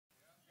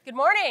Good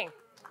morning.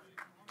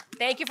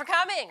 Thank you for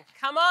coming.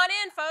 Come on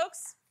in,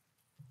 folks.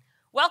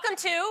 Welcome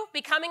to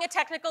Becoming a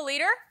Technical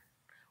Leader.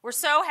 We're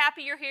so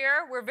happy you're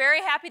here. We're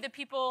very happy that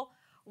people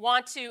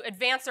want to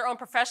advance their own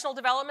professional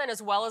development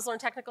as well as learn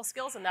technical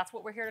skills, and that's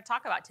what we're here to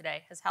talk about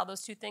today, is how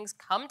those two things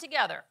come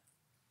together.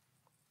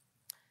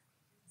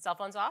 Cell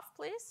phones off,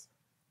 please.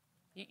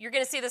 You're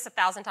going to see this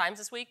 1,000 times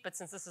this week, but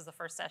since this is the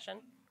first session,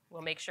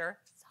 we'll make sure.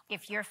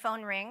 If your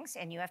phone rings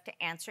and you have to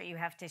answer, you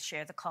have to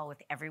share the call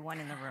with everyone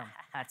in the room.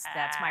 That's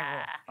my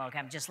rule. Okay,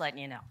 I'm just letting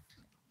you know.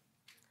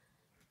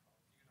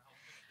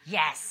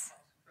 Yes.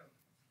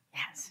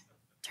 Yes.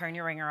 Turn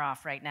your ringer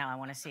off right now. I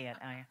want to see it.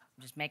 I'm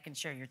just making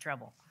sure you're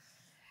trouble.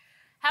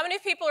 How many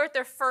people are at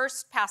their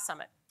first PASS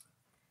Summit?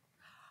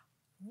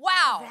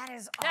 Wow. Oh, that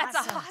is awesome.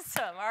 That's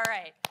awesome. All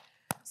right.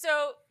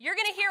 So you're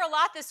going to hear a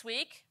lot this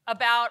week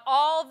about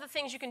all the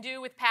things you can do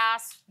with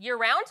PASS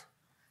year-round.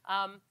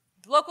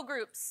 Local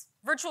groups,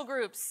 virtual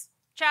groups,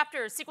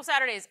 chapters, SQL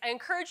Saturdays. I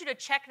encourage you to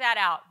check that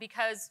out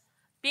because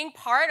being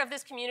part of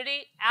this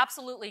community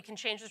absolutely can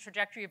change the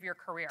trajectory of your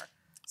career.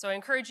 So I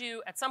encourage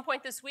you at some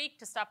point this week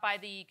to stop by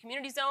the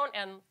community zone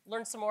and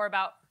learn some more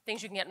about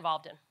things you can get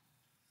involved in.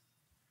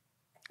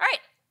 All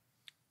right,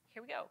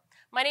 here we go.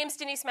 My name is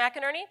Denise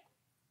McInerney.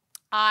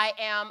 I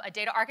am a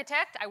data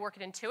architect. I work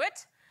at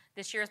Intuit.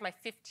 This year is my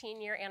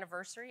 15-year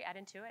anniversary at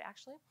Intuit,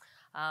 actually.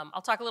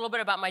 I'll talk a little bit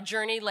about my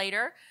journey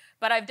later,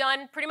 but I've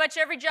done pretty much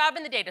every job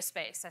in the data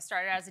space. I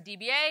started as a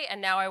DBA,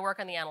 and now I work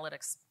on the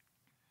analytics,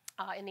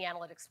 in the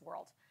analytics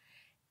world.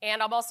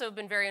 And I've also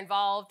been very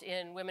involved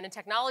in women in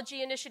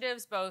technology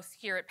initiatives, both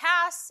here at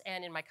PASS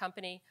and in my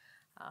company.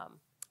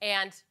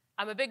 And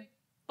I'm a big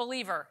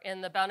believer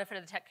in the benefit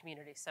of the tech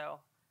community, so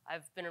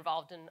I've been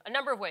involved in a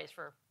number of ways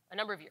for a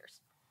number of years.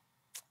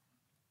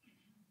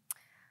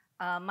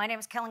 My name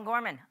is Kellyn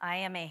Gorman. I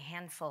am a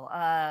handful.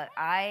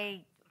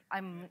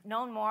 I'm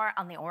known more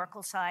on the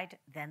Oracle side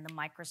than the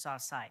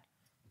Microsoft side.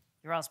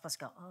 You're all supposed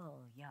to go, oh,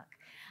 yuck.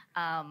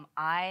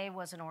 I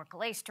was an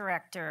Oracle ACE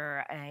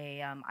director.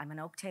 I'm an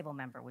Oak Table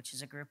member, which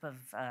is a group of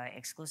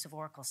exclusive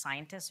Oracle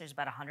scientists. There's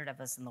about 100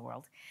 of us in the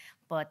world.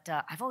 But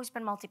I've always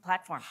been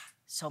multi-platform,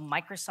 so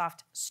Microsoft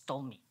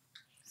stole me.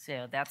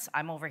 So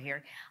I'm over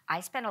here. I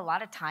spend a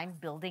lot of time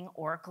building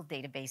Oracle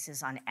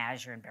databases on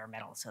Azure and bare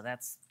metal, so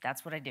that's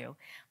what I do.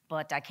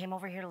 But I came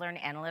over here to learn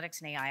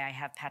analytics and AI. I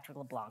have Patrick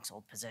LeBlanc's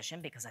old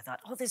position because I thought,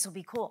 oh, this will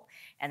be cool.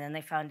 And then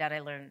they found out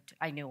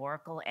I knew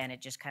Oracle, and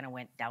it just kind of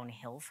went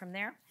downhill from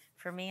there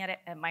for me at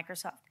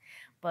Microsoft.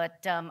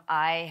 But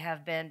I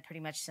have been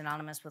pretty much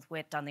synonymous with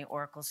WIT on the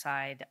Oracle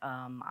side.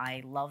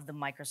 I love the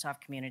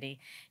Microsoft community.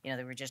 You know,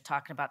 they were just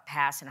talking about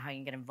PASS and how you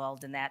can get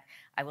involved in that.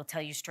 I will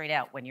tell you straight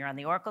out, when you're on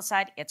the Oracle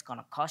side, it's going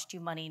to cost you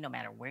money no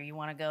matter where you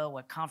want to go,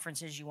 what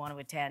conferences you want to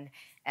attend.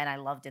 And I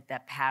loved it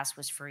that PASS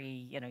was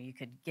free. You know, you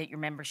could get your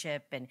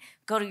membership and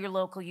go to your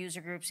local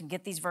user groups and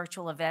get these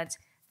virtual events.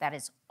 That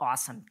is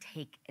awesome.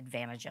 Take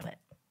advantage of it.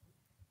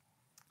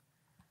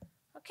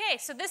 Okay,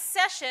 so this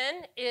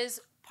session is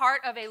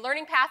part of a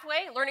learning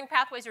pathway. Learning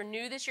pathways are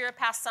new this year at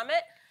PASS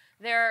Summit.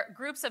 They're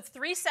groups of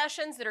 3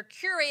 sessions that are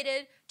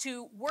curated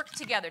to work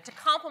together, to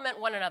complement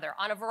one another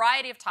on a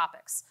variety of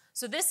topics.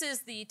 So this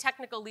is the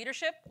technical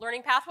leadership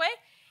learning pathway,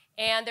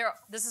 and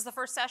this is the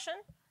first session.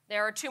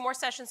 There are 2 more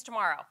sessions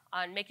tomorrow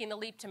on making the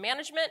leap to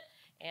management,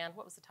 and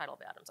what was the title of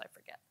Adams? I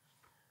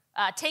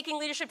forget. Taking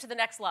leadership to the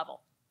next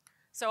level.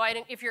 So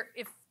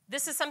if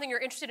this is something you're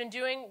interested in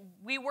doing,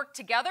 we work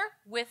together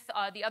with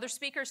the other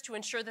speakers to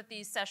ensure that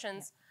these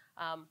sessions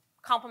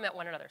complement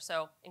one another.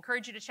 So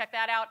encourage you to check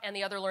that out and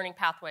the other learning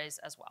pathways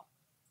as well.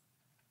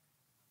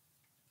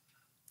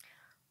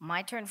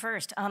 My turn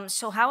first.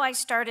 So how I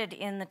started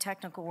in the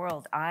technical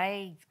world,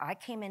 I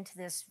came into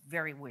this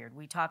very weird.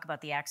 We talk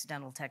about the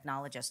accidental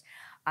technologist.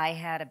 I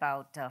had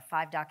about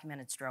 5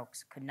 documented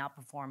strokes, could not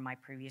perform my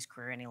previous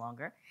career any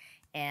longer.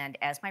 And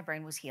as my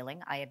brain was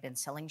healing, I had been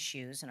selling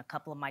shoes, and a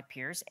couple of my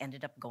peers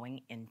ended up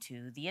going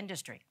into the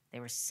industry.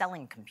 They were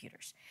selling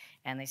computers.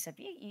 And they said,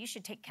 you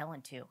should take Kellyn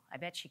too. I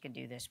bet she can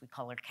do this. We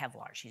call her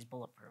Kevlar. She's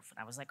bulletproof. And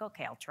I was like,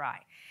 okay, I'll try.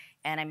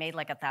 And I made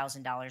like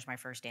 $1,000 my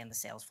first day on the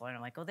sales floor. And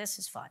I'm like, oh, this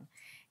is fun.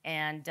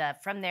 And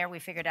from there, we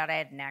figured out I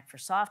had a knack for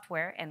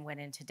software and went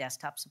into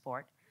desktop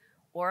support.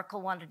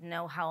 Oracle wanted to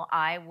know how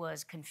I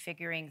was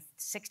configuring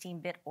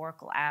 16-bit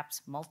Oracle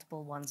apps,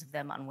 multiple ones of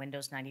them on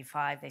Windows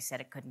 95. They said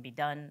it couldn't be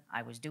done.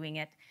 I was doing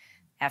it.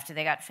 After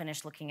they got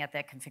finished looking at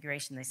that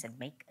configuration, they said,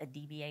 make a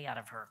DBA out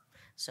of her.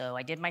 So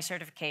I did my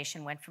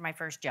certification, went for my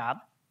first job.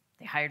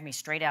 They hired me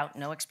straight out,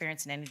 no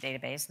experience in any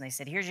database, and they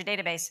said, here's your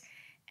database.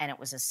 And it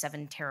was a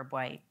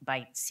 7-terabyte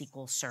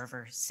SQL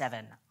Server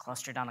 7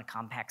 clustered on a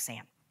compact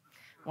SAN.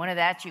 One of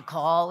that, you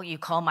call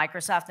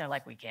Microsoft, and they're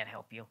like, we can't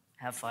help you.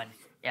 Have fun.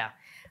 Yeah.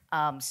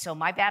 So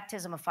my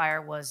baptism of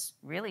fire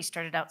really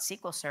started out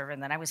SQL Server,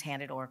 and then I was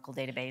handed Oracle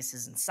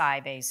databases and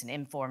Sybase and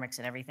Informix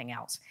and everything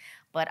else.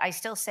 But I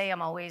still say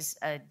I'm always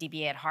a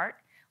DBA at heart,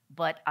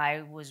 but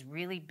I was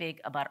really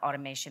big about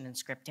automation and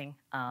scripting.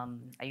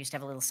 I used to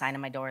have a little sign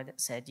on my door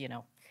that said, you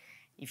know,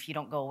 if you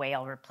don't go away,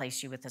 I'll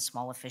replace you with a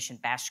small,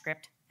 efficient bash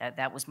script.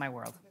 That was my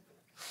world.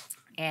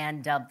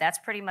 And that's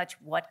pretty much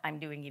what I'm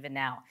doing even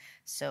now.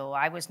 So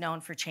I was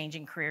known for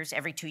changing careers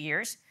every 2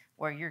 years,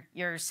 where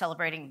you're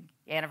celebrating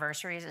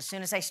anniversaries. As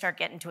soon as I start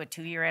getting to a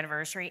 2-year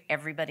anniversary,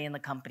 everybody in the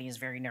company is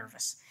very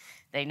nervous.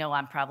 They know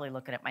I'm probably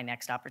looking at my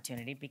next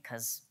opportunity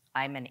because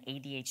I'm an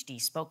ADHD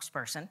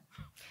spokesperson,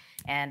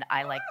 and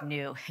I like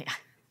new.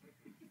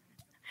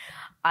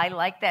 I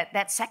like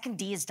that second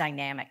D is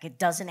dynamic. It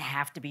doesn't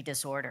have to be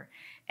disorder.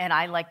 And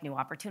I like new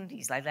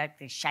opportunities. I like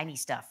the shiny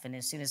stuff. And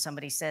as soon as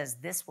somebody says,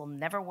 this will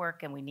never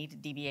work and we need a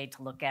DBA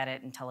to look at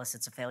it and tell us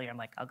it's a failure, I'm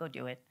like, I'll go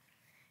do it.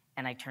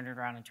 And I turn it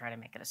around and try to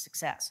make it a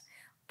success.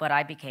 But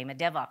I became a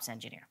DevOps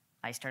engineer.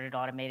 I started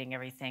automating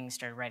everything,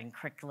 started writing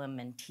curriculum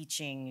and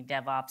teaching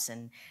DevOps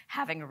and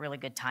having a really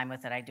good time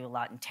with it. I do a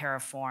lot in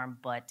Terraform.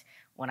 But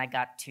when I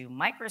got to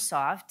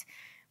Microsoft,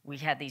 we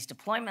had these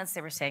deployments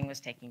they were saying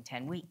was taking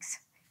 10 weeks.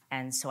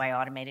 And so I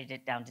automated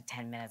it down to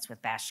 10 minutes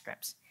with bash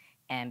scripts.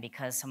 And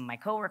because some of my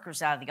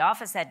coworkers were out of the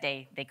office that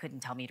day, they couldn't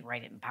tell me to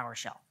write it in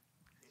PowerShell.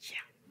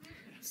 Yeah.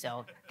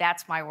 So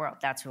that's my world.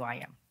 That's who I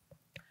am.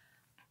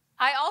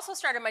 I also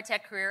started my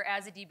tech career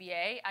as a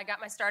DBA. I got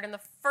my start in the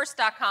first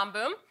 .com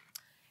boom.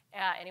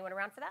 Anyone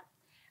around for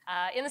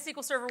that? In the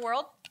SQL Server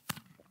world.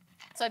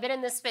 So I've been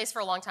in this space for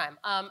a long time.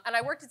 And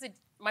I worked as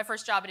my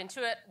first job at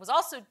Intuit, was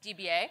also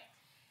DBA.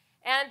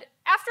 And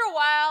after a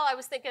while, I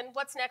was thinking,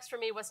 what's next for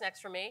me? What's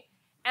next for me?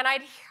 And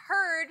I'd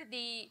heard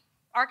the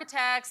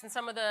architects and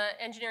some of the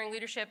engineering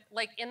leadership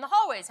like in the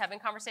hallways having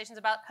conversations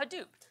about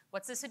Hadoop.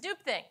 What's this Hadoop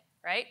thing,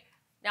 right?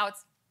 Now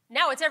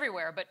it's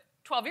everywhere, but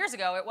 12 years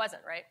ago it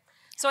wasn't, right?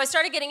 So I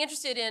started getting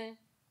interested in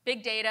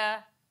big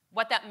data,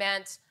 what that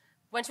meant,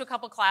 went to a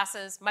couple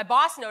classes. My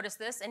boss noticed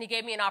this, and he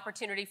gave me an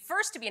opportunity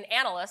first to be an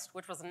analyst,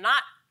 which was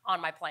not on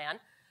my plan,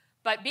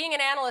 but being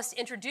an analyst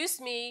introduced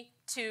me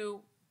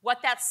to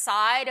what that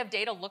side of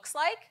data looks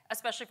like,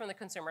 especially from the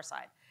consumer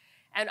side.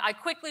 And I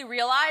quickly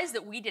realized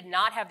that we did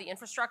not have the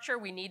infrastructure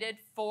we needed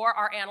for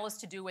our analysts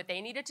to do what they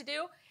needed to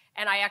do.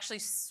 And I actually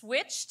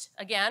switched,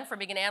 again, from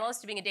being an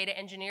analyst to being a data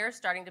engineer,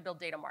 starting to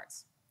build data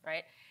marts,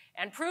 right?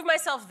 And proved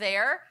myself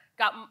there,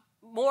 got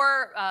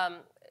more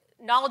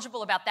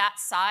knowledgeable about that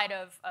side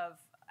of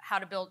how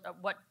to build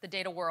what the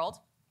data world,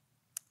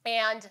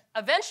 and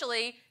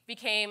eventually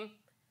became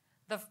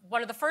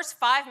one of the first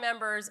 5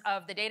 members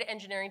of the data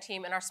engineering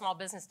team in our small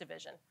business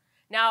division.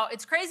 Now,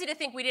 it's crazy to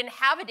think we didn't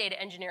have a data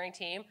engineering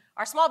team.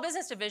 Our small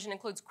business division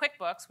includes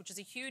QuickBooks, which is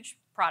a huge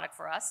product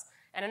for us,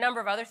 and a number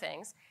of other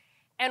things.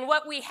 And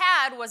what we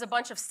had was a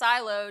bunch of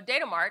siloed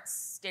data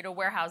marts, data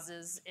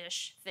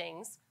warehouses-ish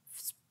things,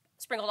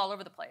 sprinkled all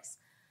over the place.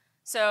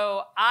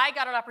 So I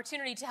got an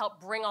opportunity to help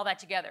bring all that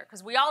together,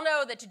 because we all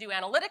know that to do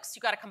analytics,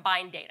 you've got to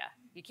combine data.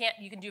 You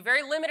can do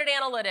very limited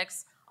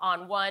analytics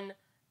on one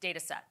data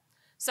set.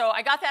 So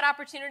I got that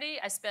opportunity.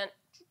 I spent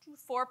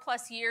 4+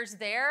 years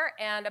there,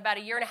 and about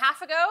 1.5 years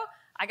ago,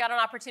 I got an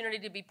opportunity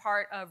to be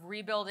part of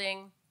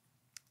rebuilding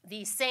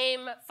the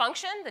same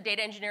function, the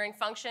data engineering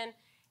function,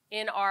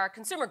 in our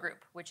consumer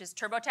group, which is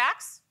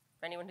TurboTax,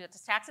 for anyone who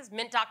does taxes,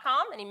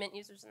 Mint.com, any Mint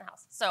users in the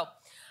house. So,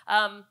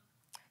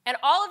 and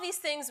all of these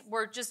things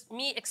were just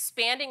me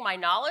expanding my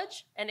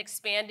knowledge and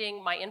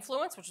expanding my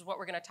influence, which is what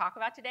we're going to talk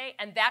about today,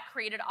 and that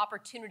created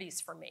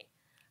opportunities for me.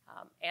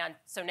 And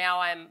so now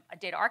I'm a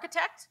data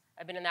architect.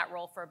 I've been in that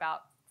role for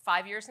about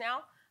 5 years now,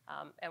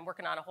 and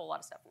working on a whole lot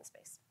of stuff in the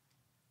space.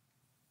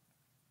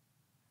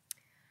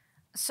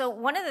 So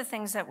one of the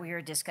things that we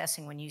are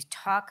discussing when you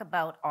talk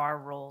about our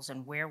roles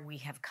and where we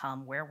have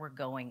come, where we're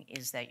going,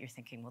 is that you're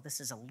thinking, well, this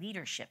is a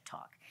leadership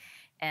talk.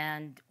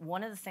 And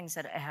one of the things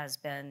that has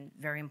been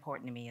very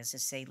important to me is to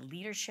say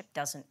leadership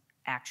doesn't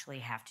actually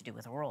have to do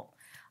with a role.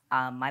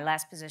 My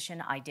last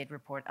position, I did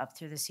report up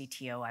through the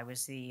CTO. I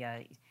was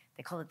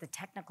they call it the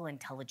Technical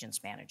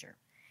Intelligence Manager.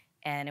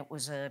 And it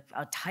was a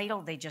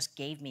title they just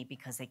gave me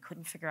because they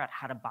couldn't figure out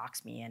how to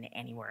box me in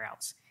anywhere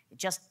else. It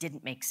just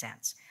didn't make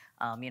sense.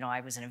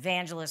 I was an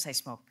evangelist. I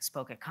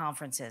spoke at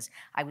conferences.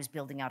 I was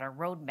building out our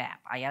roadmap.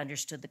 I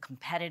understood the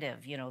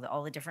competitive,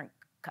 all the different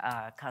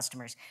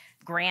customers.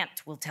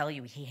 Grant will tell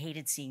you he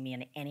hated seeing me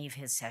in any of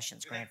his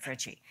sessions, Grant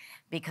Fritchie,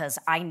 because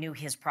I knew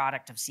his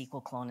product of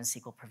SQL clone and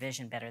SQL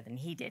provision better than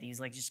he did. He was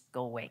like, just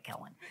go away,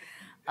 Kellyn.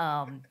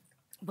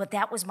 But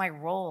that was my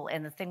role,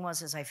 and the thing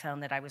was I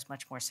found that I was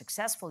much more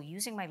successful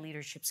using my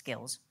leadership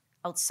skills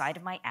outside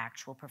of my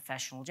actual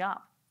professional job.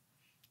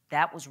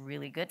 That was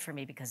really good for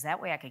me because that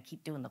way I could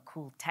keep doing the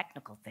cool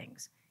technical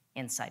things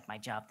inside my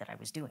job that I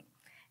was doing.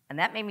 And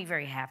that made me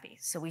very happy.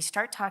 So we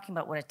start talking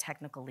about what a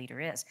technical leader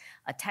is.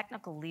 A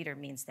technical leader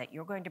means that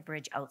you're going to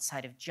bridge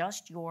outside of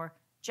just your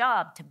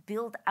job to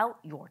build out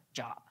your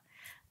job.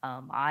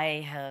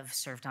 I have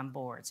served on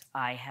boards.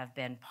 I have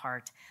been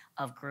part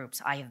of groups.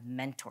 I have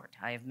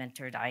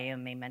mentored. I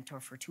am a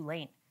mentor for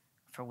Tulane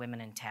for women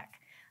in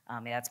tech.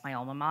 That's my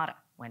alma mater.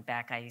 Went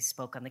back, I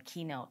spoke on the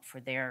keynote for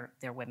their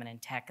Women in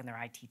Tech and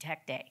their IT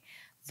Tech Day.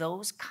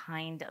 Those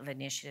kind of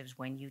initiatives,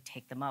 when you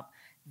take them up,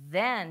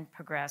 then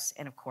progress,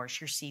 and of course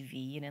your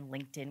CV and in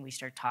LinkedIn, we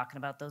start talking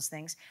about those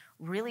things,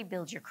 really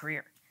build your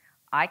career.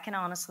 I can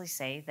honestly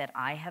say that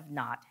I have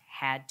not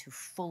had to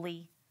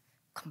fully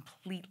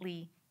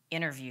completely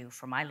interview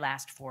for my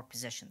last 4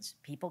 positions.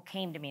 People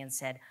came to me and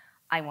said,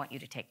 I want you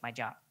to take my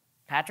job.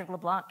 Patrick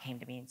LeBlanc came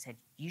to me and said,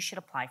 you should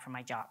apply for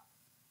my job.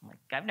 I'm like,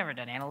 I've never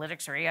done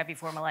analytics or AI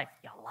before in my life.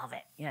 You'll love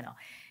it, you know.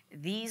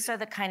 These are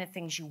the kind of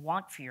things you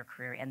want for your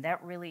career, and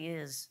that really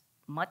is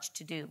much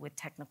to do with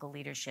technical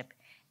leadership,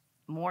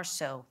 more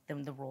so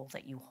than the role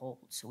that you hold.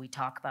 So we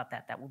talk about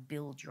that. That will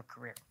build your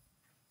career.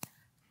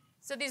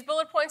 So these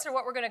bullet points are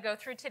what we're going to go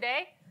through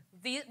today.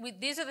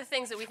 These are the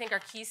things that we think are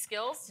key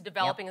skills to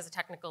developing as a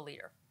technical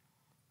leader.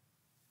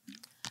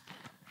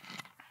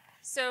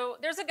 So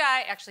there's a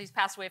guy, actually he's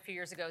passed away a few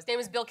years ago. His name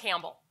is Bill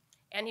Campbell.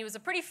 And he was a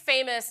pretty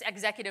famous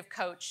executive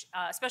coach,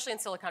 especially in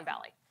Silicon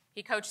Valley.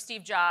 He coached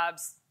Steve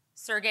Jobs,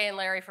 Sergey and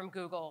Larry from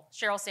Google,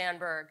 Sheryl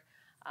Sandberg.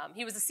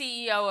 He was the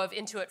CEO of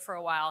Intuit for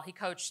a while. He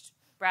coached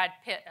Brad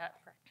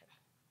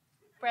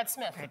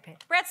Smith. Brad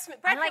Pitt. Brad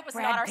Pitt was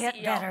not our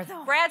CEO. Better,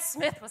 though. Brad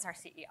Smith was our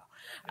CEO.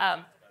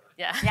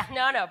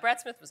 No, Brad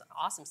Smith was an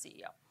awesome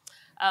CEO.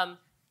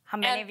 How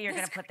many of you are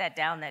going to put that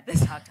down that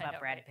talked about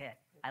Brad Pitt?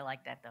 I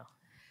like that, though.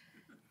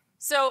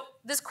 So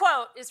this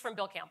quote is from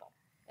Bill Campbell.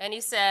 And he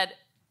said,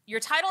 your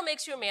title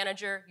makes you a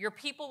manager, your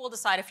people will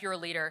decide if you're a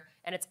leader,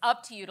 and it's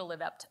up to you to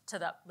live up to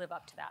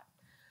that.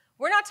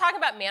 We're not talking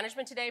about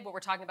management today, but we're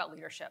talking about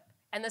leadership.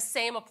 And the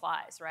same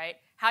applies, right?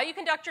 How you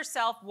conduct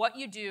yourself, what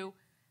you do,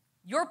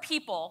 your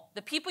people,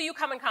 the people you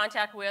come in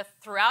contact with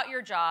throughout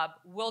your job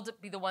will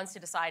be the ones to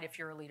decide if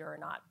you're a leader or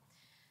not.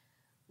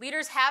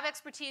 Leaders have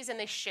expertise and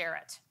they share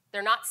it.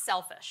 They're not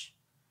selfish.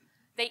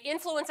 They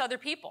influence other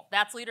people.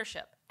 That's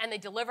leadership. And they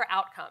deliver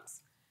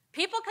outcomes.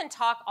 People can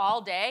talk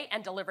all day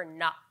and deliver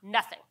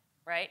nothing,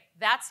 right?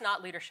 That's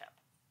not leadership.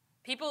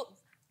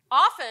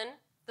 Often,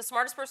 the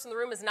smartest person in the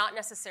room is not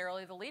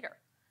necessarily the leader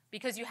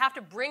because you have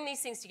to bring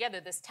these things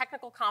together, this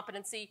technical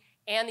competency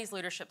and these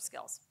leadership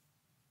skills.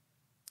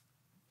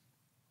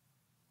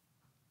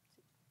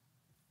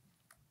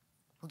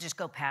 We'll just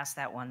go past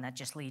that one. That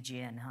just leads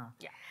you in, huh?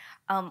 Yeah.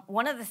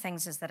 One of the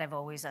things is that I've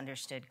always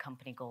understood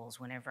company goals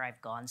whenever I've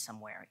gone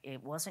somewhere.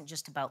 It wasn't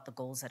just about the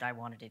goals that I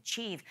wanted to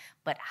achieve,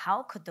 but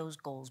how could those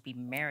goals be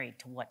married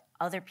to what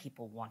other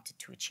people wanted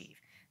to achieve?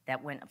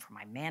 That went for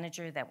my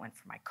manager, that went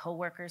for my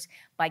coworkers.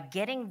 By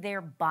getting their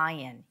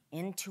buy-in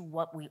into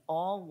what we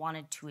all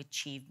wanted to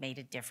achieve made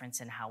a difference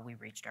in how we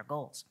reached our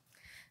goals.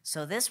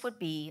 So this would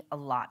be a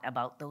lot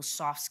about those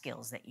soft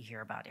skills that you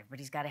hear about.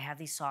 Everybody's got to have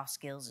these soft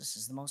skills. This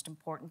is the most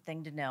important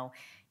thing to know.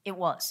 It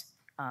was.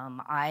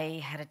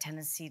 I had a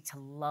tendency to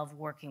love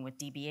working with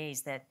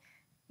DBAs that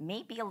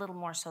may be a little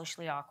more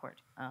socially awkward.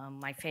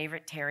 My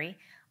favorite, Terry,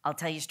 I'll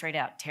tell you straight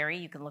out, Terry,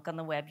 you can look on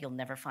the web, you'll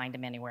never find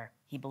him anywhere.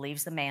 He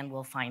believes the man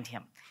will find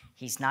him.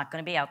 He's not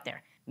going to be out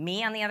there.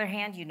 Me, on the other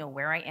hand, you know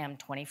where I am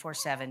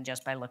 24/7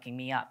 just by looking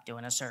me up,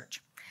 doing a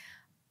search.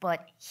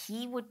 But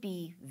he would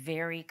be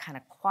very kind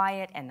of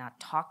quiet and not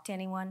talk to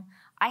anyone.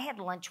 I had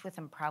lunch with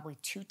him probably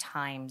 2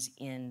 times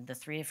in the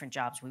 3 different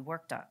jobs we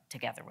worked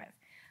together with.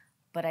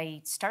 But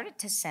I started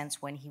to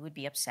sense when he would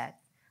be upset.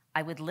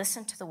 I would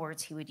listen to the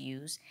words he would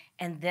use,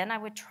 and then I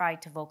would try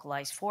to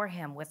vocalize for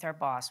him with our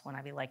boss when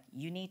I'd be like,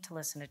 you need to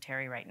listen to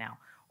Terry right now.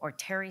 Or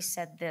Terry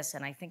said this,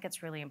 and I think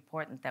it's really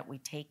important that we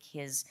take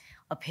his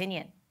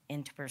opinion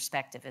into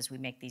perspective as we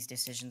make these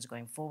decisions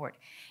going forward.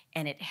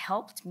 And it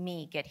helped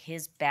me get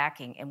his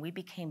backing, and we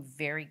became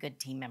very good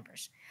team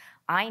members.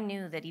 I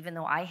knew that even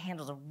though I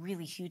handled a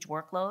really huge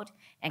workload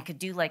and could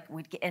do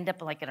we'd end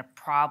up in a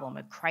problem,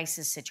 a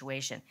crisis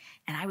situation,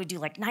 and I would do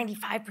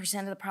 95%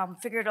 of the problem,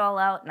 figure it all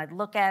out, and I'd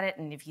look at it,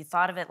 and if you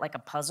thought of it like a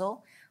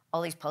puzzle,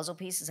 all these puzzle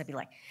pieces, I'd be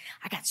like,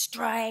 I got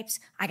stripes,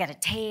 I got a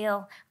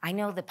tail, I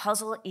know the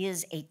puzzle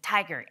is a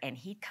tiger. And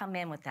he'd come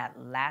in with that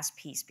last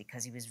piece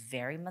because he was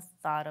very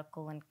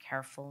methodical and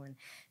careful, and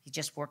he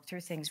just worked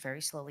through things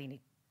very slowly, and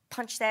he'd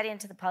punch that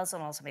into the puzzle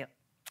and also be like,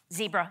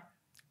 zebra,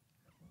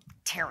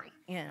 Terry,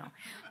 you know.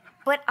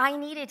 But I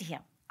needed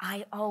him.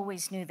 I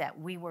always knew that.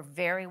 We were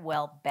very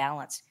well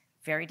balanced,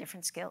 very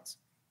different skills.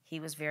 He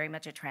was very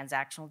much a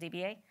transactional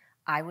DBA.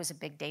 I was a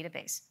big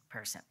database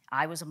person.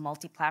 I was a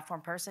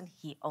multi-platform person.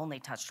 He only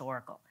touched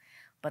Oracle.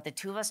 But the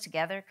two of us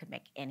together could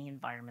make any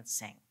environment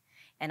sing.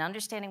 And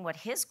understanding what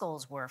his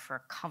goals were for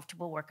a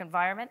comfortable work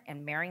environment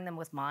and marrying them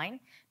with mine,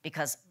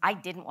 because I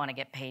didn't want to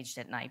get paged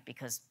at night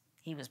because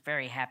he was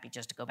very happy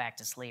just to go back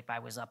to sleep. I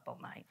was up all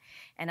night.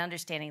 And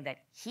understanding that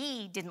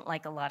he didn't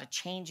like a lot of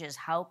changes,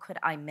 how could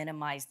I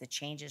minimize the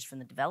changes from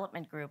the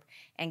development group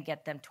and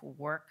get them to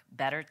work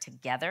better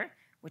together,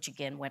 which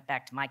again went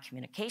back to my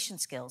communication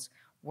skills,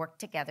 work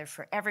together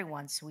for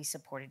everyone so we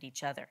supported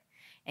each other.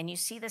 And you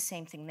see the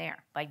same thing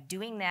there. By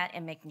doing that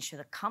and making sure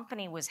the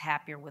company was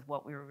happier with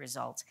what we were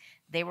results,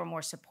 they were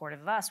more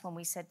supportive of us when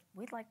we said,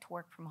 we'd like to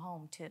work from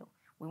home too.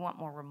 We want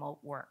more remote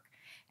work.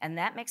 And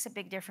that makes a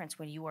big difference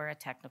when you are a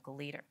technical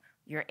leader.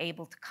 You're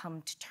able to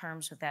come to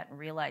terms with that and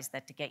realize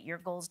that to get your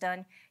goals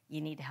done,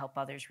 you need to help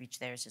others reach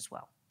theirs as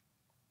well.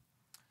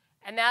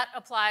 And that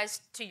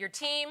applies to your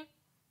team,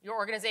 your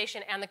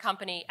organization, and the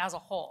company as a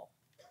whole.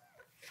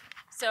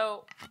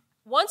 So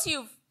once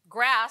you've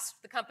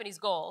grasped the company's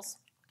goals,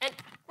 And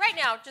right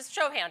now, just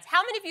show of hands,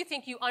 how many of you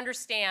think you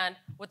understand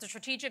what the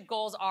strategic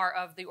goals are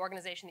of the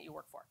organization that you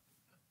work for?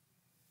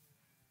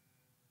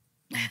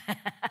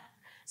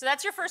 So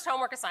that's your first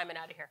homework assignment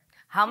out of here.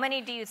 How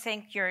many do you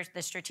think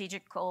the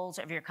strategic goals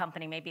of your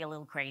company may be a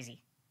little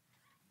crazy?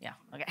 Yeah,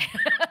 okay.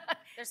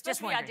 They're supposed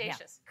to be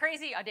audacious. Yeah.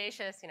 Crazy,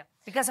 audacious, you know.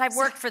 Because I've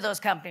worked for those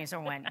companies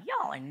and went,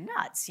 y'all are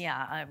nuts.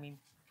 Yeah, I mean,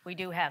 we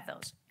do have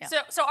those. Yeah.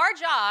 So our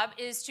job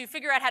is to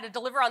figure out how to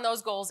deliver on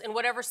those goals in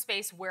whatever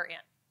space we're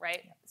in,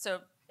 right? Yeah.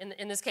 So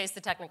in this case,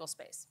 the technical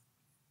space.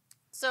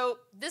 So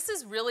this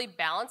is really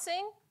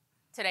balancing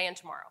today and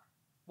tomorrow.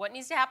 What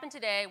needs to happen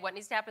today, what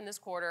needs to happen this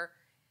quarter,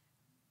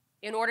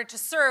 in order to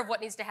serve what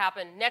needs to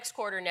happen next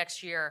quarter,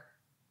 next year,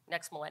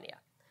 next millennia.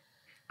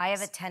 I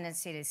have a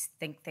tendency to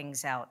think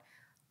things out.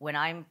 When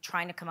I'm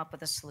trying to come up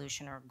with a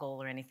solution or a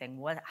goal or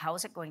anything, how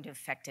is it going to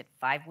affect it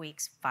 5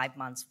 weeks, 5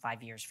 months,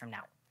 5 years from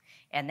now?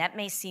 And that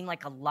may seem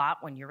like a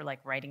lot when you're like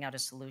writing out a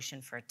solution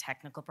for a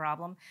technical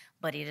problem,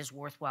 but it is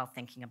worthwhile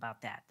thinking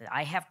about that.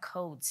 I have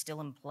code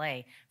still in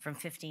play from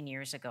 15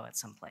 years ago at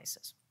some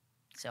places.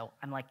 So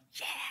I'm like,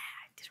 yeah,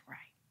 I did it right.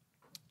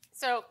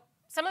 So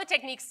some of the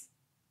techniques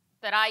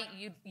that I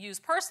use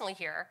personally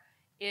here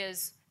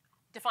is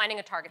defining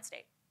a target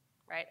state,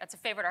 right? That's a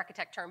favorite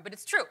architect term, but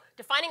it's true.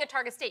 Defining a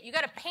target state, you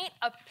got to paint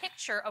a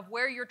picture of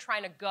where you're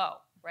trying to go,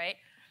 right?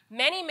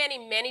 Many, many,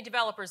 many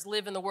developers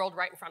live in the world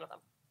right in front of them,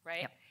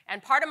 right? Yep.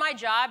 And part of my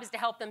job is to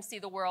help them see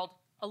the world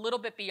a little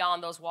bit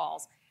beyond those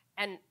walls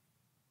and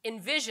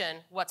envision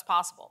what's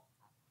possible.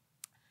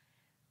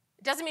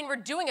 It doesn't mean we're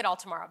doing it all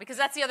tomorrow, because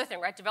that's the other thing,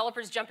 right?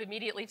 Developers jump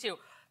immediately to,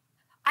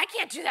 I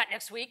can't do that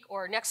next week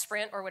or next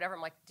sprint or whatever.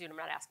 I'm like, dude, I'm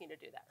not asking you to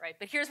do that, right?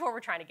 But here's where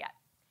we're trying to get.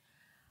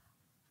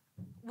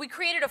 We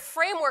created a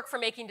framework for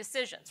making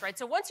decisions, right?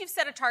 So once you've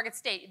set a target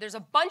state, there's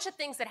a bunch of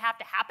things that have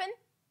to happen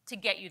to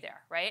get you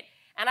there, right?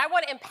 And I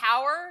want to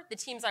empower the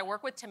teams I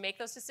work with to make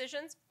those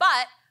decisions,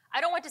 but I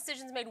don't want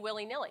decisions made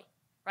willy-nilly,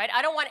 right?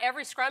 I don't want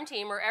every Scrum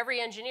team or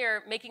every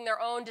engineer making their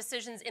own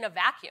decisions in a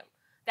vacuum.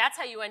 That's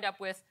how you end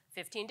up with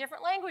 15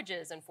 different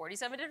languages and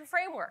 47 different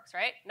frameworks,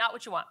 right? Not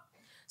what you want.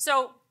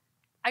 So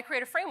I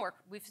create a framework.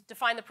 We've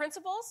defined the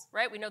principles,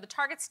 right? We know the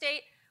target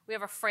state. We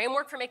have a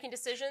framework for making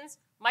decisions.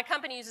 My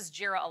company uses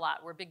Jira a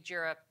lot. We're a big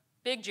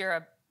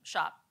Jira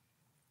shop.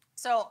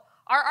 So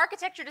our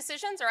architecture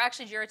decisions are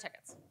actually Jira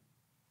tickets.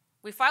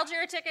 We file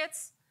Jira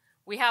tickets.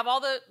 We have all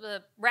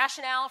the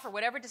rationale for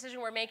whatever decision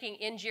we're making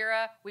in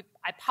Jira.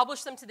 I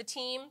publish them to the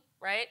team,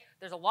 right?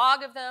 There's a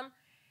log of them.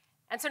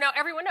 And so now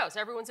everyone knows,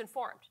 everyone's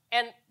informed.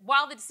 And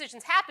while the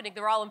decision's happening,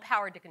 they're all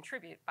empowered to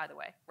contribute, by the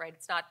way, right?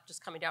 It's not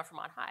just coming down from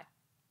on high.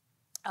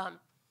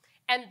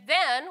 And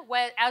then,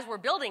 as we're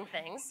building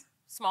things,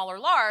 small or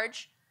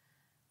large,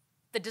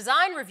 the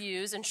design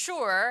reviews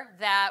ensure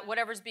that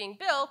whatever's being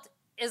built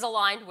is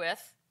aligned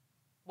with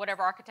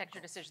whatever architecture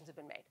decisions have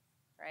been made,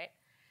 right?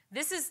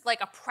 This is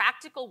like a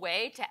practical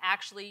way to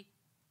actually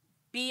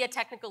be a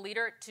technical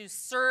leader to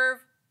serve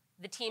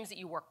the teams that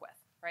you work with,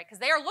 right? Because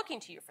they are looking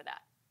to you for that,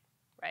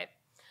 right?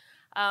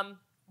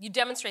 You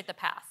demonstrate the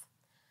path.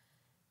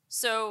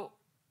 So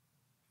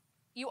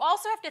you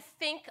also have to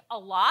think a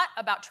lot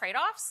about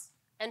trade-offs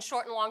and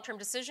short and long-term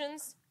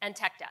decisions and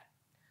tech debt.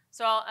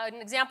 So an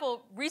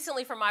example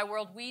recently from my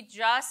world, we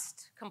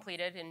just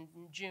completed in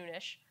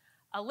June-ish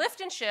a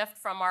lift and shift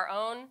from our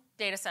own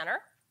data center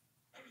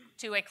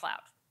to a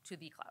cloud, to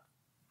the cloud,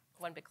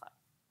 one big cloud.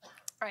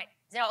 All right,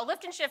 now a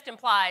lift and shift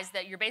implies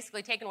that you're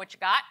basically taking what you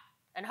got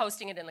and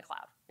hosting it in the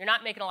cloud. You're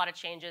not making a lot of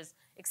changes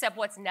except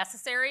what's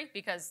necessary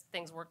because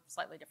things work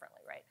slightly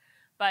differently, right?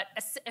 But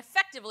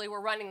effectively,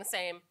 we're running the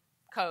same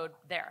code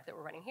there that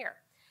we're running here.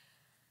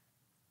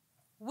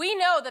 We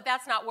know that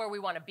that's not where we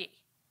want to be,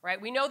 right?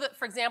 We know that,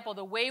 for example,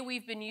 the way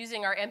we've been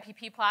using our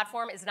MPP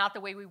platform is not the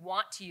way we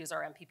want to use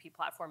our MPP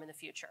platform in the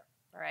future,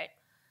 all right?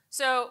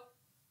 So,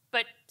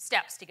 but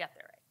steps to get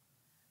there, right?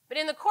 But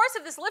in the course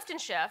of this lift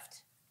and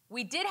shift,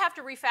 we did have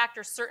to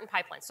refactor certain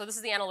pipelines. So this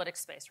is the analytics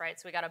space, right?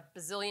 So we got a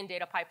bazillion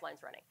data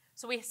pipelines running.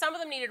 So some of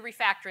them needed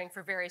refactoring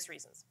for various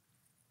reasons.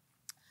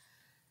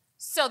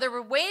 So there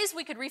were ways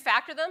we could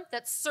refactor them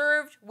that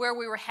served where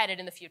we were headed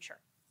in the future,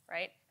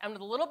 right? And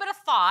with a little bit of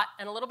thought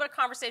and a little bit of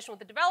conversation with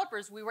the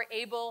developers, we were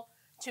able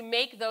to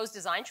make those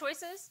design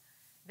choices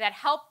that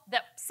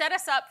set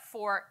us up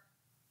for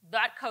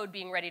that code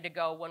being ready to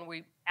go when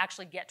we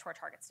actually get to our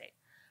target state.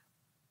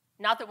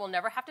 Not that we'll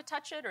never have to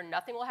touch it or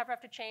nothing will ever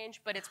have to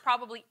change, but it's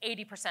probably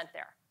 80%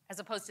 there as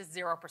opposed to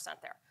 0%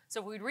 there.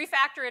 So if we'd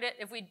refactored it,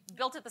 if we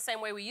built it the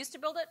same way we used to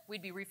build it,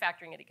 we'd be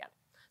refactoring it again.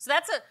 So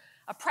that's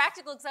a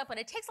practical example, and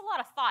it takes a lot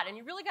of thought, and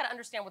you really got to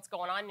understand what's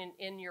going on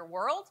in your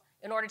world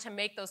in order to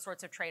make those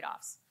sorts of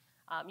trade-offs.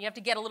 You have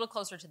to get a little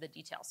closer to the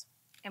details.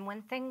 And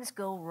when things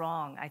go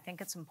wrong, I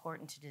think it's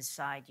important to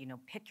decide,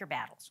 pick your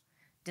battles.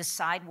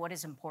 Decide what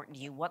is important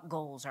to you, what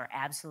goals are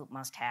absolute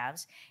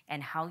must-haves,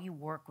 and how you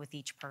work with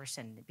each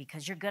person,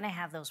 because you're going to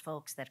have those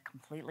folks that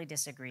completely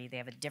disagree. They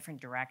have a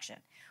different direction.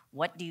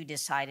 What do you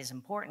decide is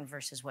important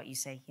versus what you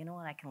say, you know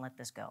what, I can let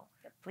this go.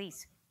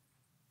 Please.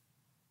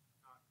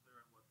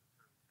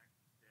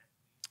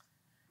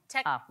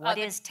 What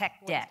is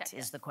tech debt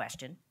is the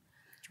question.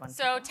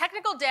 So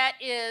technical debt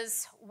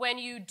is when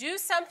you do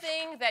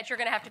something that you're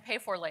going to have to pay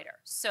for later.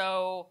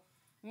 So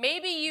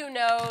maybe you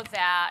know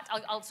that,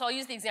 so I'll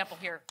use the example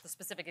here, the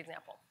specific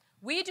example.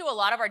 We do a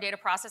lot of our data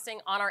processing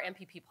on our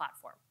MPP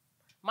platform.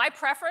 My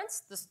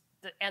preference,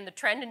 and the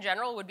trend in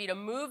general, would be to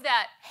move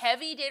that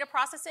heavy data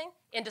processing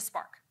into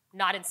Spark,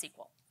 not in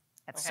SQL.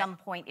 At some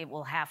point, it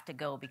will have to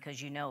go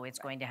because you know it's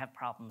going to have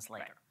problems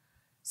later. Right.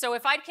 So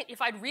if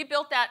I'd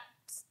rebuilt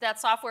that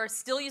software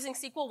still using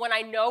SQL, when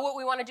I know what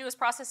we want to do is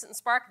process it in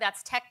Spark,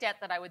 that's tech debt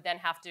that I would then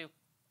have to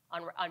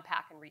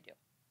unpack and redo. Does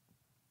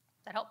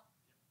that help?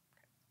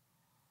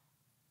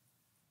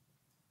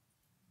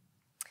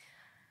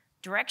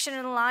 Direction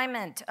and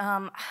alignment.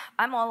 I'm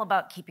all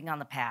about keeping on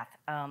the path.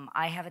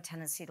 I have a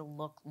tendency to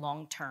look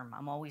long term.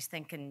 I'm always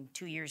thinking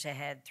 2 years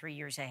ahead, 3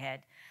 years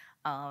ahead,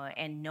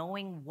 and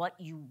knowing what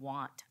you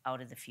want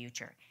out of the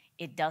future.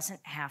 It doesn't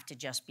have to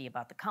just be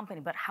about the company,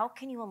 but how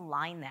can you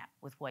align that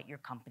with what your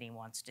company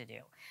wants to do?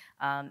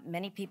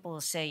 Many people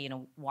will say, you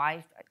know,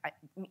 why?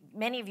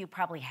 Many of you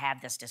probably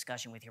had this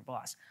discussion with your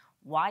boss.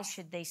 Why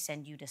should they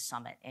send you to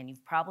Summit? And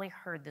you've probably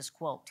heard this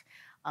quote.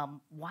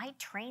 Why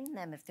train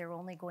them if they're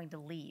only going to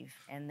leave?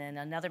 And then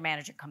another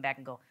manager come back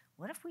and go,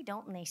 what if we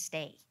don't and they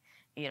stay?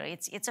 You know,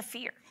 it's a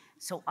fear.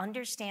 So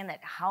understand that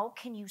how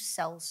can you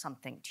sell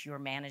something to your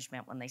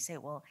management when they say,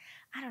 well,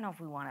 I don't know if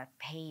we want to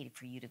pay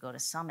for you to go to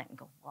Summit, and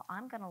go, well,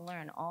 I'm going to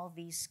learn all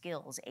these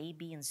skills, A,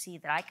 B, and C,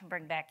 that I can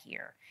bring back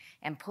here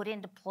and put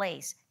into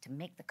place to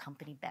make the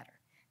company better.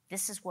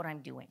 This is what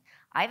I'm doing.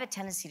 I have a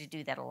tendency to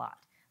do that a lot.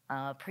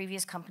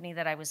 Previous company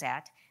that I was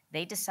at,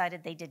 they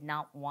decided they did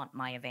not want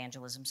my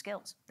evangelism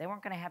skills. They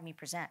weren't going to have me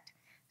present.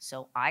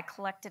 So I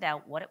collected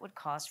out what it would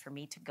cost for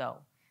me to go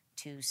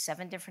to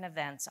 7 different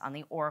events on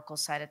the Oracle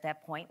side at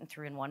that point and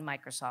 3 in one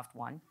Microsoft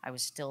one. I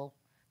was still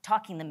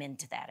talking them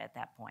into that at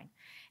that point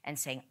and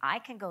saying, I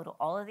can go to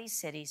all of these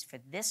cities for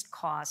this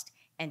cost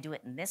and do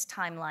it in this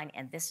timeline,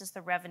 and this is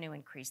the revenue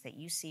increase that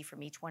you see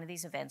from each one of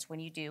these events when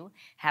you do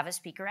have a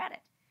speaker at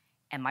it.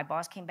 And my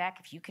boss came back,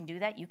 if you can do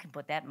that, you can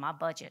put that in my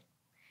budget.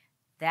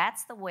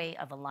 That's the way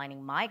of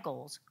aligning my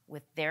goals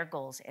with their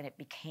goals, and it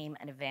became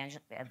an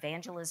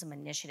evangelism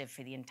initiative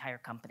for the entire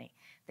company.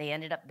 They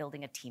ended up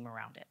building a team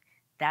around it.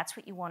 That's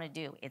what you want to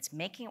do. It's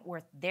making it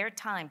worth their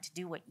time to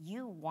do what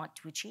you want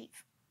to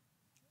achieve.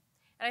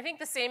 And I think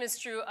the same is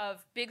true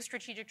of big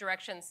strategic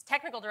directions,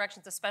 technical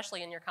directions,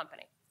 especially in your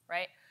company,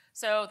 right?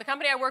 So the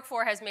company I work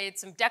for has made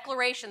some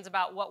declarations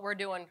about what we're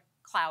doing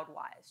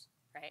cloud-wise,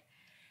 right?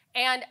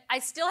 And I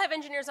still have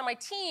engineers on my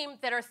team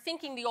that are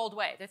thinking the old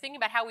way. They're thinking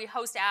about how we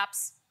host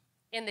apps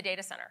in the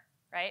data center,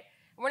 right?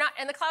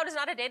 And the cloud is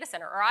not a data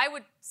center. Or I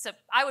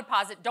would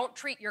posit, don't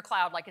treat your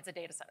cloud like it's a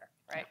data center,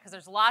 right? Because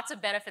there's lots of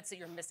benefits that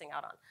you're missing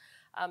out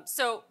on.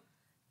 So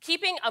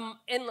keeping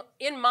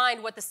in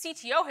mind what the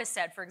CTO has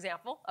said, for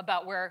example,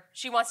 about where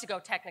she wants to go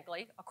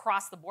technically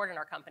across the board in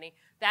our company,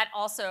 that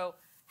also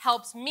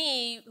helps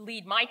me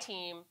lead my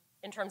team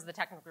in terms of the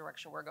technical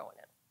direction we're going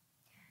in.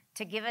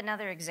 To give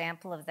another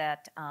example of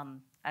that,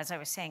 as I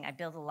was saying, I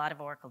build a lot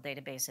of Oracle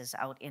databases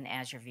out in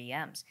Azure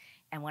VMs.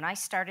 And when I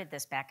started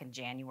this back in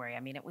January, I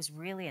mean, it was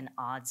really an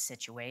odd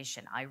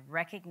situation. I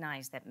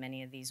recognized that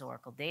many of these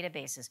Oracle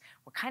databases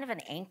were kind of an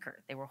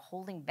anchor. They were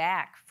holding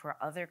back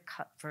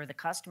for the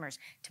customers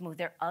to move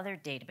their other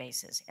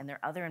databases and their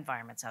other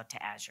environments out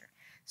to Azure.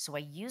 So I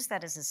used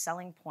that as a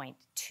selling point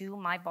to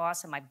my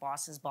boss and my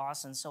boss's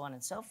boss and so on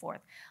and so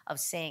forth of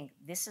saying,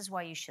 this is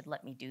why you should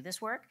let me do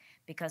this work,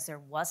 because there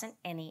wasn't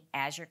any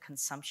Azure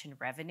consumption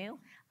revenue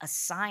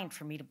assigned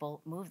for me to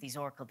move these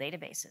Oracle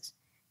databases.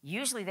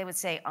 Usually they would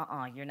say,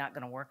 you're not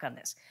going to work on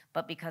this.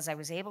 But because I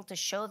was able to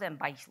show them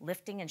by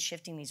lifting and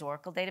shifting these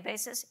Oracle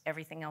databases,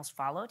 everything else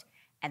followed.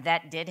 And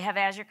that did have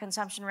Azure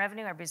consumption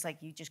revenue. Everybody's like,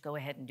 you just go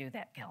ahead and do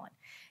that, Kellyn.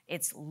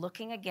 It's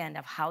looking again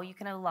of how you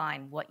can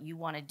align what you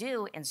want to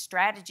do and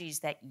strategies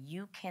that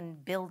you can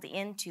build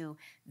into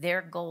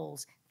their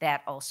goals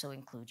that also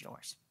include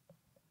yours.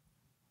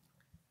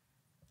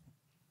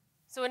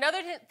 So another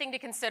thing to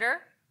consider,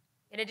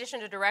 in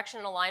addition to direction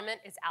and alignment,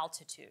 is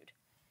altitude.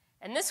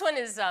 And this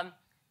one's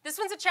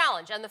a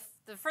challenge. And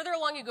the further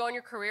along you go in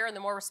your career and the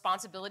more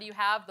responsibility you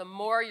have, the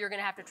more you're going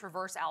to have to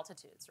traverse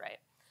altitudes, right?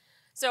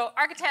 So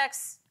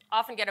architects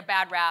often get a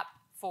bad rap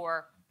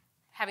for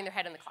having their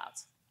head in the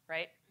clouds,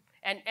 right?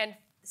 And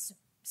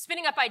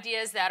spinning up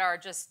ideas that are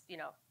just,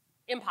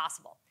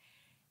 impossible.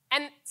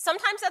 And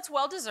sometimes that's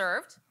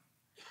well-deserved,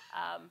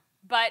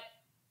 but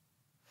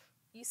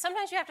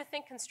sometimes you have to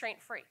think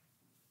constraint-free.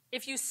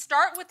 If you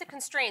start with the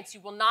constraints, you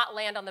will not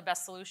land on the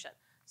best solution.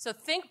 So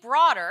think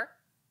broader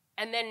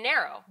and then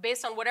narrow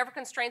based on whatever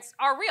constraints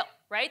are real,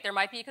 right? There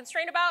might be a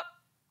constraint about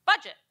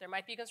budget. There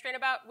might be a constraint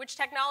about which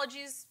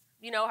technologies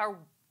are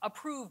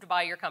approved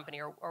by your company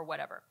or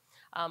whatever.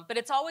 But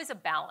it's always a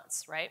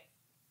balance, right?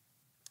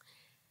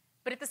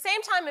 But at the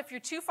same time, if you're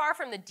too far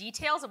from the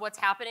details of what's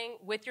happening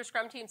with your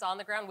Scrum teams on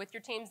the ground, with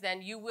your teams,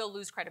 then you will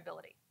lose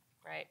credibility,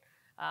 right?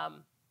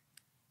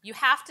 You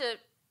have to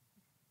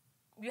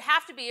you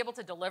have to be able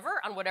to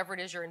deliver on whatever it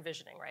is you're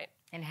envisioning, right?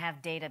 And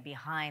have data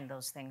behind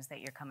those things that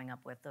you're coming up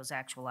with, those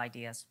actual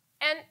ideas.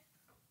 And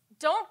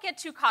don't get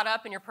too caught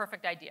up in your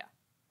perfect idea.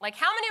 Like,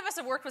 how many of us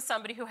have worked with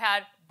somebody who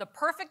had the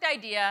perfect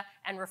idea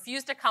and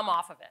refused to come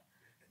off of it?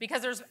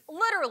 Because there's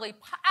literally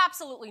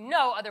absolutely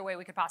no other way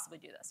we could possibly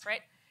do this,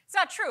 right? It's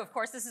not true. Of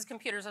course, this is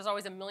computers. There's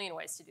always a million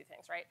ways to do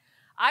things, right?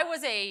 I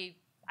was a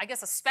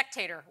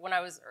spectator when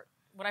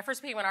I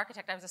first became an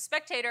architect. I was a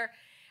spectator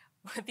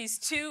with these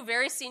two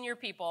very senior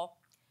people.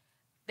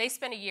 They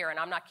spent a year, and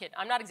I'm not kidding.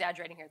 I'm not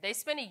exaggerating here. They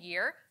spent a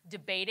year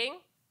debating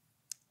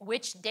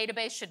which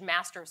database should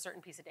master a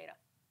certain piece of data,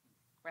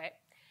 right?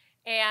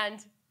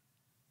 And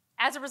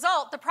as a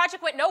result, the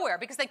project went nowhere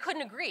because they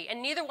couldn't agree,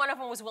 and neither one of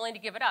them was willing to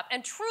give it up.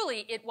 And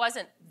truly, it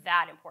wasn't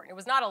that important. It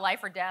was not a life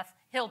or death,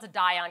 hill to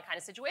die on kind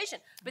of situation.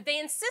 But they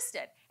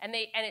insisted, and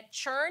it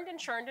churned and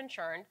churned and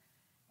churned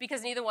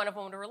because neither one of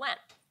them would relent.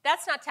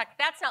 That's not tech.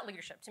 That's not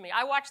leadership to me.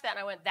 I watched that and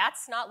I went,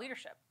 that's not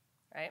leadership,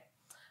 right?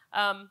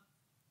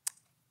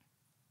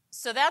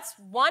 So that's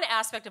one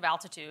aspect of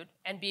altitude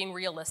and being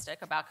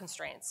realistic about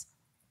constraints.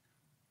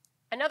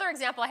 Another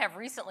example I have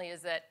recently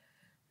is that,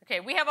 okay,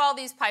 we have all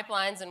these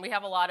pipelines and we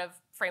have a lot of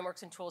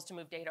frameworks and tools to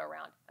move data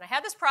around. And I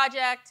had this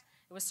project.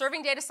 It was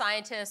serving data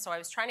scientists, so I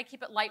was trying to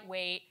keep it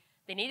lightweight.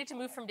 They needed to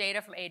move from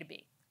data from A to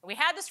B. And we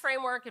had this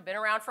framework. It had been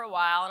around for a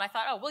while, and I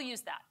thought, oh, we'll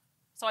use that.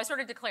 So I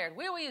sort of declared,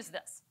 we will use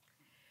this.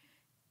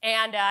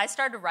 And I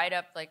started to write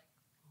up like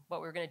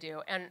what we were going to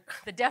do. And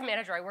the dev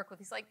manager I work with,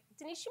 he's like,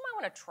 Denise, you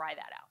might want to try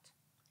that out.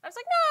 I was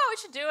like, no, we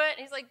should do it.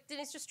 And he's like,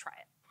 Denise, just try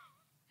it.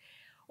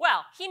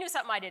 Well, he knew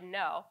something I didn't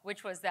know,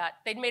 which was that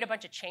they'd made a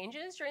bunch of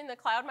changes during the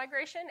cloud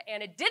migration,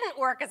 and it didn't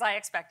work as I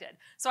expected.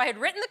 So I had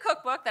written the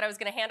cookbook that I was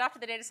going to hand off to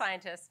the data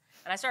scientists,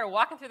 and I started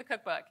walking through the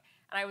cookbook,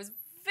 and I was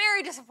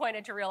very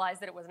disappointed to realize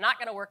that it was not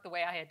going to work the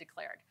way I had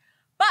declared.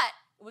 But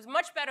it was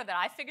much better that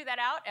I figured that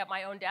out at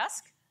my own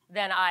desk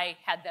than I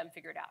had them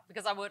figure it out,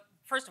 because I would,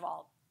 first of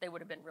all, they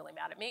would have been really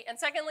mad at me, and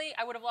secondly,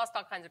 I would have lost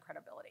all kinds of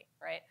credibility,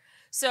 right?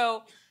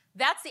 So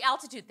that's the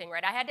altitude thing,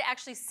 right? I had to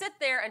actually sit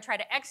there and try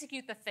to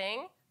execute the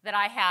thing that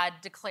I had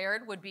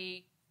declared would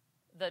be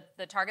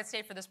the target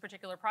state for this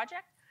particular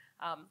project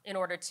in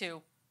order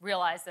to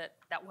realize that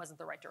that wasn't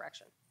the right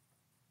direction.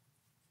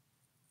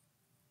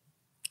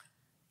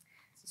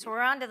 So we're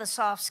on to the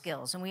soft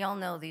skills, and we all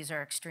know these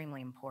are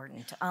extremely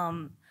important.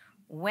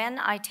 When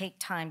I take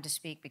time to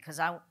speak, because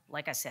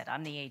like I said,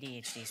 I'm the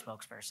ADHD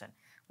spokesperson.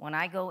 When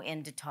I go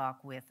in to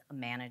talk with a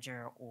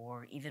manager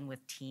or even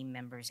with team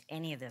members,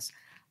 any of this,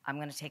 I'm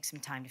going to take some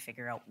time to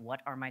figure out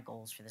what are my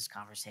goals for this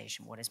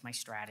conversation, what is my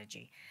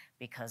strategy,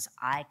 because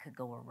I could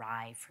go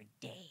awry for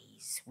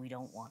days. We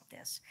don't want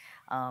this.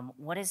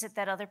 What is it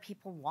that other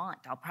people want?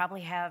 I'll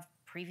probably have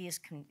previous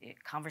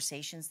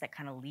conversations that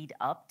kind of lead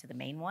up to the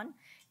main one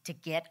to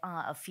get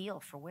a feel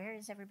for where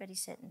is everybody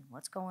sitting,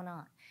 what's going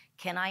on.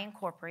 Can I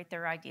incorporate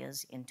their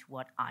ideas into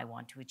what I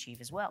want to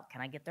achieve as well?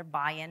 Can I get their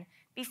buy-in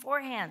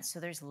beforehand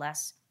so there's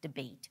less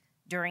debate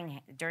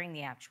during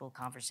the actual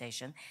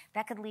conversation?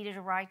 That could lead it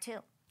awry too.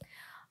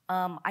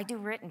 I do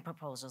written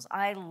proposals.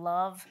 I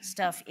love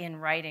stuff in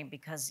writing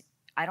because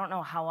I don't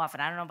know how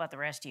often, I don't know about the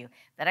rest of you,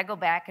 that I go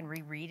back and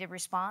reread a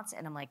response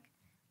and I'm like,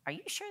 are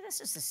you sure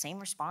this is the same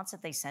response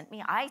that they sent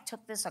me? I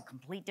took this a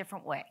complete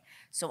different way.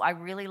 So I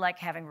really like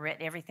having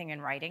written everything in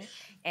writing.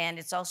 And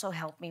it's also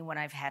helped me when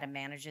I've had a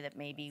manager that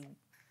maybe,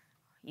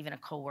 even a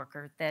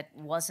coworker, that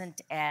wasn't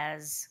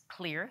as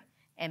clear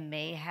and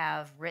may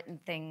have written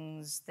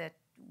things that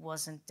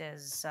wasn't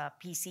as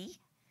PC.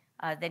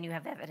 Then you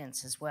have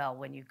evidence as well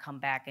when you come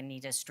back and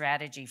need a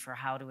strategy for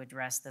how to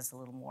address this a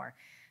little more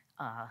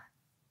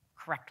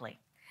correctly.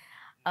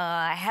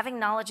 Having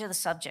knowledge of the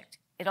subject.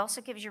 It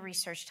also gives you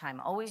research time.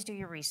 Always do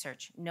your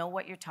research. Know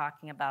what you're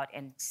talking about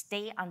and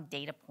stay on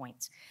data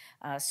points.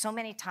 So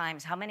many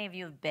times, how many of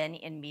you have been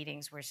in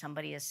meetings where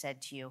somebody has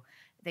said to you,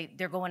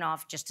 they're going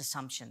off just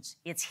assumptions.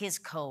 It's his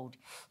code.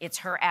 It's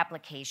her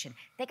application.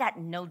 They got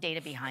no data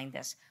behind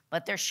this,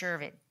 but they're sure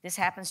of it. This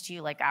happens to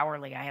you like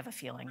hourly, I have a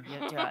feeling.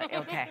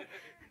 Okay.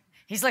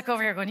 He's like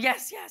over here going,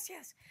 yes, yes,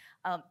 yes.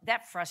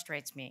 That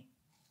frustrates me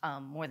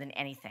more than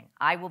anything.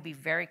 I will be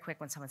very quick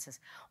when someone says,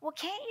 well,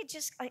 can't you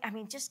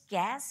just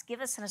guess,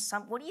 give us an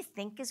assumption. What do you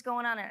think is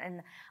going on?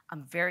 And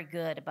I'm very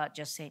good about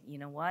just saying, you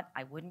know what?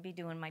 I wouldn't be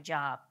doing my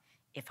job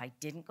if I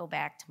didn't go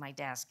back to my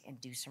desk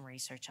and do some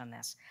research on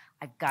this.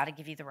 I've got to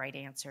give you the right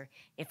answer.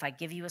 If I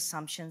give you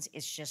assumptions,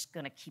 it's just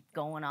going to keep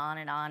going on,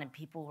 and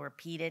people will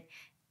repeat it,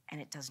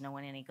 and it does no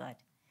one any good.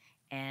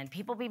 And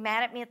people be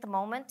mad at me at the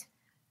moment,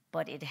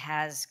 but it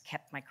has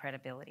kept my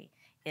credibility.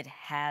 It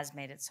has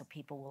made it so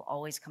people will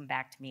always come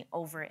back to me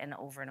over and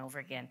over and over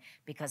again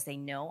because they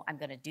know I'm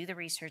going to do the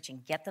research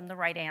and get them the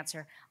right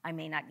answer. I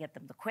may not get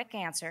them the quick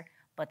answer,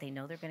 but they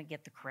know they're going to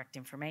get the correct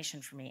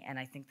information from me, and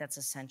I think that's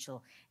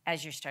essential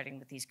as you're starting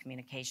with these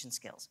communication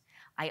skills.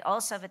 I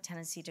also have a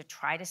tendency to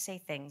try to say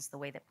things the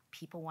way that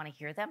people want to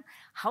hear them.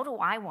 How do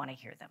I want to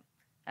hear them?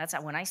 That's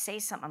when I say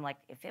something, I'm like,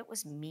 if it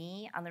was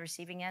me on the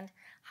receiving end,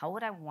 how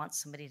would I want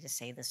somebody to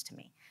say this to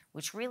me?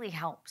 Which really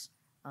helps.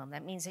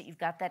 That means that you've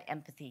got that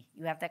empathy.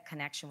 You have that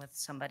connection with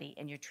somebody,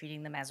 and you're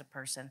treating them as a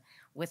person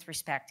with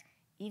respect,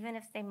 even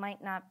if they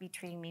might not be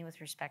treating me with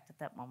respect at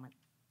that moment.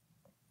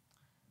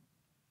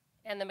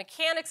 And the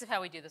mechanics of how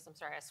we do this, I'm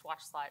sorry, I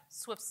swapped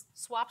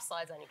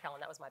slides on you, Kellyn.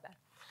 That was my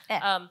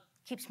bad.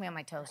 Keeps me on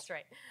my toes. That's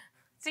right.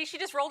 See, she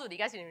just rolled with it. You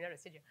guys didn't even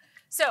notice, did you?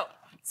 So,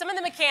 some of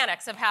the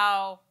mechanics of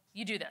how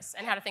you do this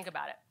and how to think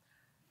about it.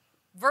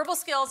 Verbal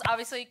skills,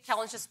 obviously,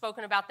 Kellyn's just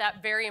spoken about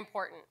that, very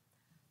important.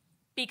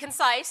 Be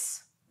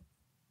concise.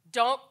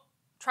 Don't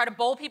try to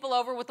bowl people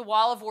over with the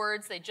wall of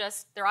words.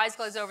 Their eyes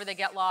glaze over, they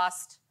get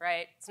lost,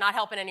 right? It's not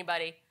helping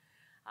anybody.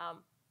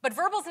 But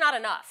verbal's not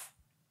enough.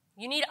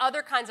 You need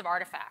other kinds of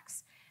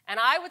artifacts. And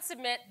I would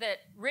submit that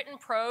written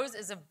prose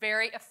is a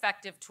very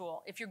effective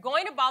tool. If you're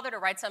going to bother to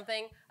write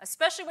something,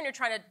 especially when you're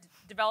trying to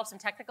develop some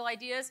technical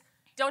ideas,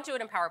 don't do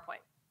it in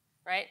PowerPoint,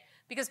 right?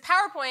 Because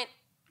PowerPoint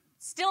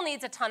still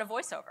needs a ton of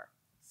voiceover,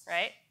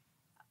 right?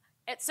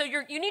 So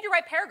you need to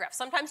write paragraphs.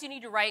 Sometimes you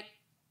need to write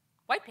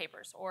white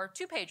papers or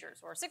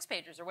 2-pagers or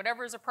 6-pagers or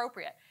whatever is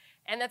appropriate.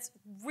 And that's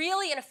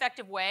really an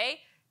effective way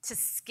to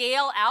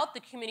scale out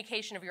the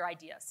communication of your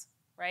ideas,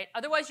 right?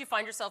 Otherwise, you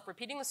find yourself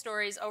repeating the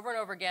stories over and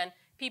over again.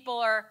 People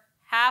are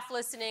half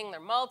listening, they're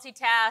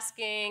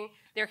multitasking,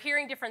 they're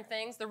hearing different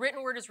things. The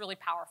written word is really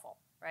powerful,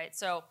 right?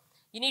 So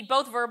you need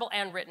both verbal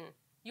and written.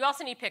 You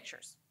also need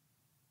pictures,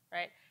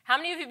 right? How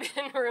many of you have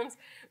been in rooms,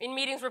 in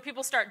meetings where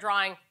people start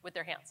drawing with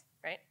their hands,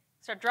 right?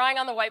 Start drawing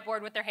on the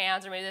whiteboard with their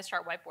hands, or maybe they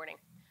start whiteboarding.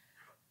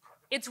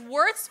 It's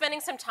worth spending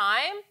some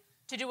time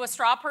to do a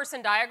straw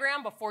person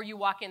diagram before you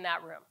walk in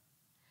that room.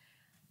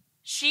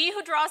 She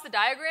who draws the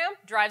diagram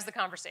drives the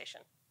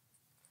conversation.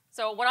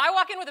 So when I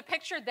walk in with a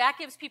picture, that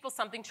gives people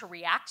something to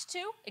react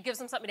to. It gives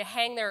them something to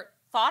hang their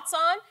thoughts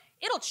on.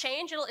 It'll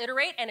change, it'll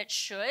iterate, and it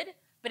should,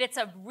 but it's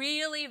a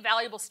really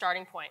valuable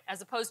starting point,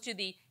 as opposed to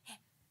the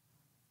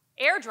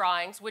air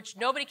drawings, which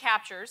nobody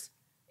captures,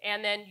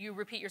 and then you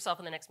repeat yourself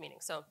in the next meeting.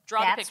 So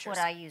draw the pictures. That's what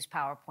I use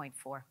PowerPoint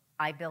for.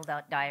 I build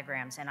out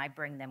diagrams, and I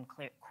bring them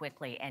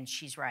quickly, and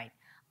she's right.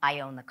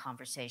 I own the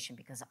conversation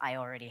because I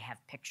already have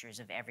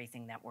pictures of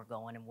everything that we're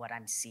going and what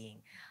I'm seeing.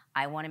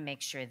 I want to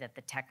make sure that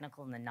the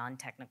technical and the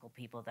non-technical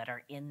people that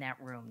are in that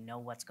room know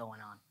what's going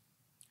on.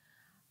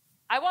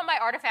 I want my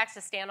artifacts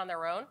to stand on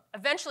their own.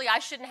 Eventually, I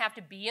shouldn't have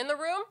to be in the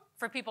room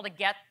for people to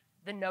get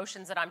the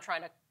notions that I'm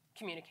trying to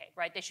communicate,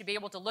 right? They should be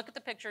able to look at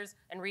the pictures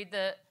and read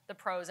the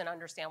prose and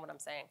understand what I'm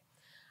saying.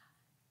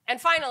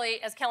 And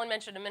finally, as Kellyn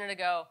mentioned a minute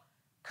ago,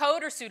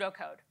 code or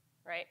pseudocode,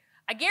 right?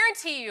 I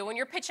guarantee you, when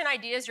you're pitching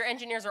ideas, your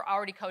engineers are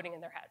already coding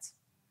in their heads,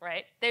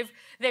 right?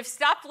 They've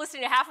stopped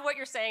listening to half of what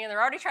you're saying, and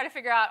they're already trying to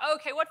figure out,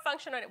 okay, what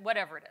function,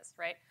 whatever it is,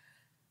 right?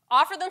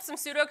 Offer them some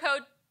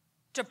pseudocode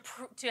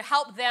to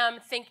help them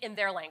think in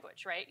their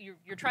language, right?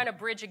 You're trying to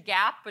bridge a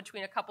gap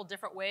between a couple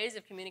different ways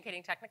of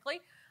communicating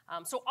technically.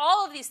 So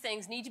all of these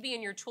things need to be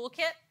in your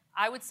toolkit,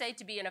 I would say,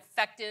 to be an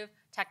effective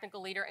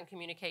technical leader and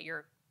communicate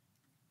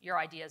your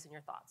ideas and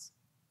your thoughts.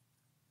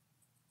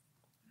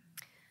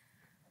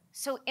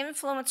 So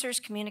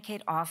influencers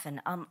communicate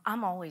often.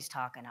 I'm always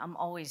talking. I'm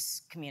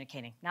always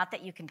communicating. Not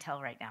that you can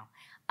tell right now.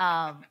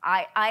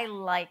 I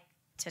like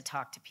to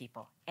talk to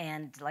people.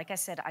 And like I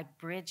said, I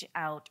bridge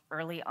out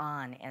early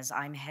on as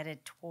I'm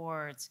headed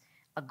towards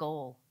a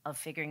goal of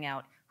figuring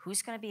out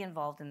who's going to be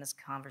involved in this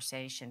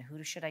conversation,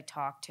 who should I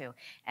talk to,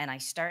 and I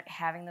start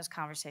having those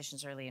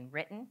conversations early in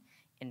written,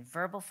 in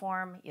verbal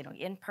form,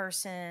 in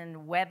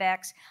person,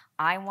 WebEx.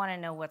 I want to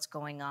know what's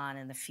going on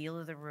in the feel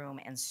of the room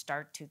and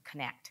start to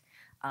connect.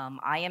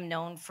 I am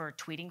known for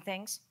tweeting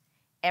things.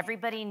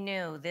 Everybody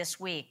knew this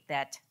week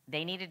that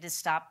they needed to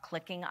stop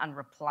clicking on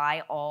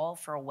reply all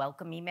for a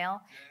welcome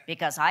email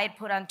because I had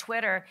put on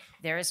Twitter,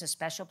 there is a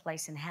special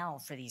place in hell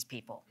for these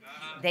people.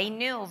 They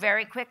knew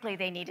very quickly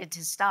they needed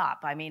to stop.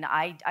 I mean,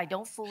 I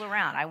don't fool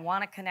around. I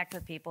want to connect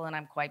with people, and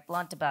I'm quite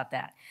blunt about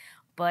that.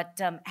 But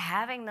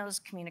having those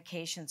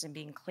communications and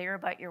being clear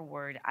about your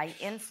word, I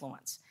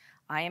influence.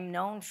 I am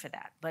known for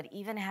that. But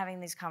even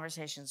having these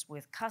conversations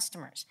with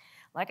customers,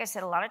 like I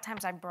said, a lot of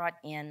times I'm brought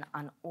in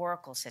on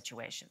Oracle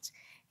situations.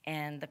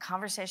 And the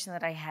conversation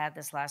that I had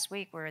this last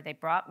week where they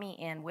brought me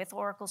in with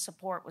Oracle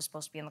support was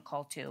supposed to be in the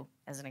call too,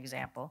 as an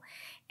example.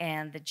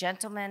 And the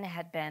gentleman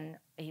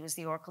he was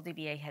the Oracle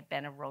DBA, had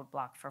been a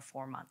roadblock for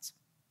 4 months.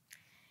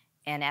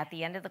 And at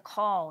the end of the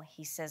call,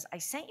 he says, I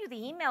sent you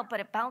the email, but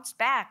it bounced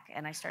back.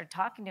 And I started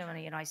talking to him,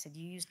 and I said,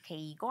 you used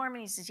K.E. Gorman?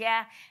 He says,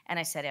 yeah. And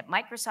I said, at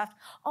Microsoft?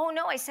 Oh,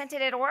 no, I sent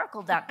it at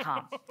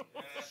Oracle.com.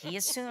 He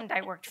assumed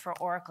I worked for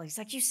Oracle. He's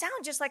like, you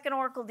sound just like an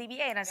Oracle DBA.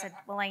 And I said,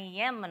 well, I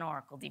am an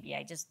Oracle DBA.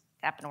 I just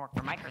happen to work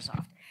for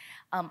Microsoft.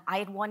 I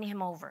had won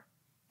him over.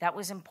 That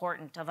was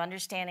important, of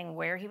understanding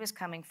where he was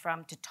coming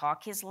from, to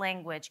talk his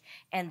language,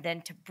 and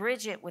then to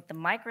bridge it with the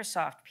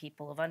Microsoft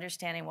people of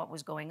understanding what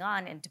was going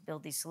on and to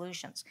build these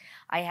solutions.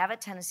 I have a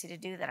tendency to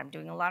do that. I'm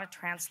doing a lot of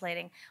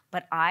translating,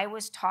 but I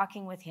was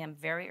talking with him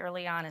very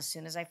early on as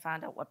soon as I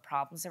found out what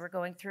problems they were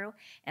going through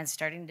and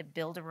starting to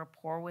build a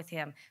rapport with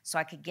him so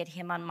I could get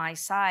him on my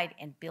side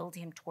and build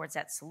him towards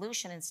that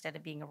solution instead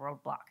of being a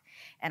roadblock.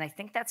 And I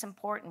think that's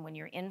important when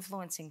you're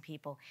influencing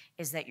people,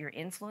 is that you're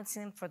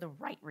influencing them for the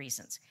right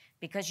reasons.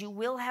 Because you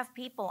will have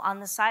people on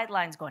the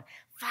sidelines going,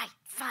 fight,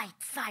 fight,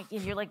 fight.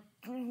 And you're like,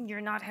 you're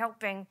not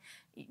helping.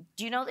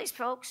 Do you know these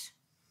folks?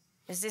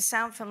 Does this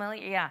sound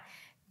familiar? Yeah.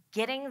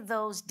 Getting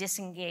those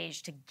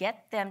disengaged, to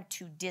get them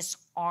to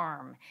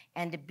disarm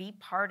and to be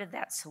part of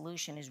that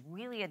solution is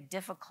really a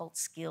difficult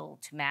skill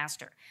to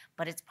master.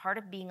 But it's part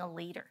of being a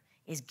leader,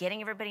 is getting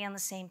everybody on the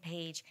same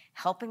page,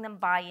 helping them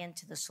buy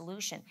into the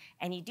solution.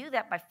 And you do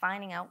that by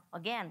finding out,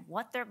 again,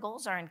 what their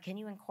goals are and can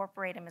you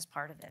incorporate them as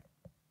part of it.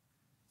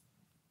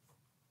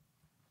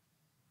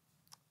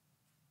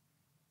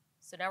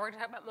 So now we're going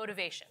to talk about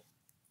motivation.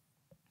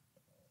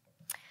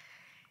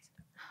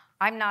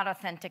 I'm not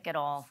authentic at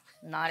all.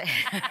 Not.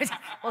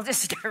 We'll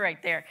just start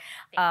right there.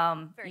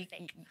 Very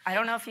fake. I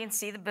don't know if you can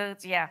see the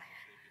boots. Yeah.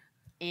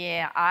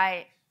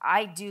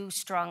 I do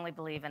strongly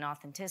believe in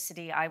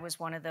authenticity. I was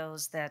one of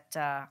those that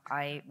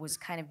I was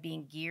kind of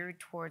being geared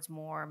towards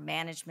more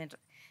management,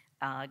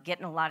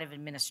 getting a lot of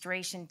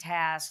administration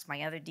tasks.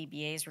 My other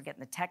DBAs were getting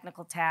the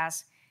technical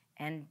tasks,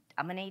 and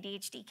I'm an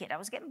ADHD kid. I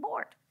was getting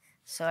bored.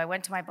 So I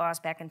went to my boss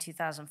back in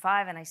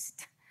 2005, and I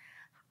said,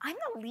 I'm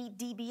the lead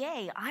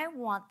DBA. I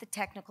want the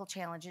technical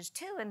challenges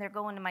too. And they're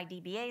going to my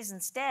DBAs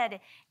instead,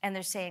 and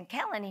they're saying,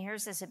 Kellyn,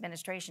 here's this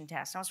administration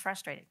task. And I was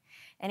frustrated.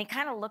 And he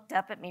kind of looked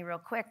up at me real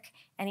quick,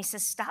 and he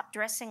says, stop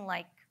dressing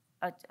like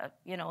an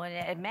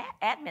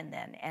admin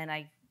then. And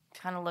I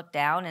kind of looked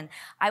down, and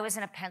I was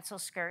in a pencil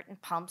skirt and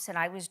pumps, and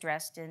I was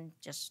dressed in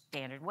just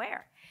standard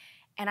wear.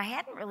 And I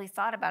hadn't really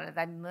thought about it.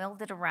 I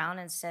milled it around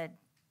and said,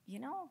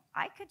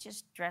 I could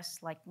just dress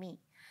like me.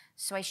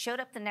 So I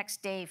showed up the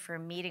next day for a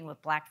meeting with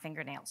black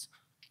fingernails.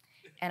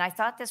 And I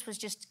thought this was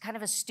just kind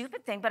of a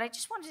stupid thing, but I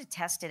just wanted to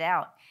test it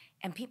out.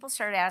 And people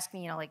started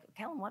asking me,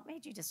 Kellyn, what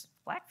made you just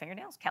black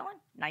fingernails? Kellyn,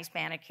 nice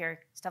manicure,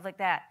 stuff like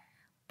that.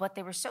 But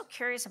they were so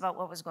curious about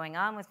what was going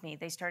on with me,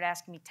 they started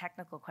asking me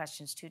technical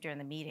questions too during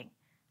the meeting.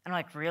 And I'm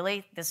like,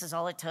 really? This is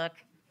all it took?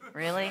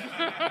 Really?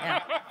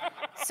 Yeah.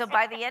 So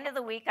by the end of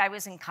the week, I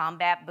was in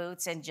combat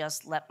boots and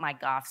just let my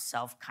goth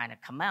self kind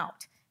of come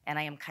out. And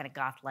I am kind of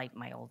goth light in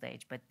my old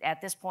age. But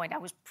at this point, I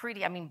was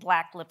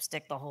black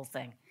lipstick, the whole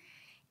thing.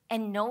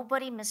 And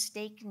nobody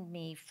mistaken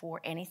me for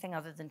anything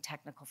other than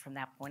technical from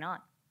that point on.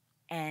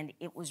 And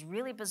it was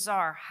really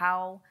bizarre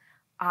how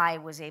I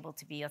was able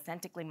to be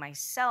authentically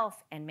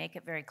myself and make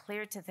it very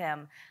clear to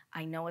them,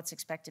 I know it's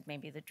expected,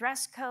 maybe the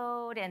dress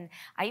code. And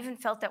I even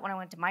felt that when I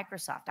went to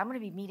Microsoft, I'm going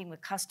to be meeting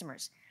with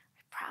customers.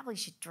 I probably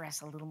should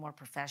dress a little more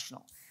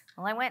professional.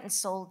 Well, I went and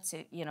sold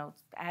to,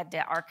 I had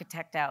to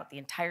architect out the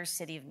entire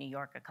city of New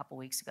York a couple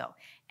weeks ago.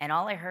 And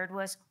all I heard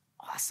was,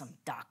 awesome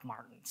Doc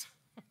Martens.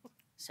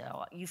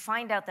 So you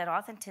find out that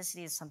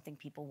authenticity is something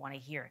people want to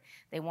hear.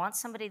 They want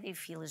somebody they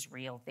feel is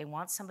real. They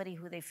want somebody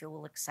who they feel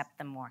will accept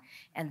them more.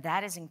 And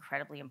that is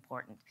incredibly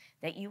important.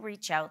 That you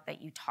reach out,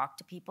 that you talk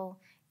to people,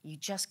 you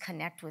just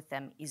connect with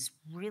them is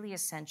really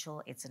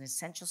essential. It's an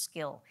essential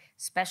skill,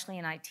 especially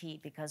in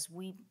IT, because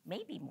we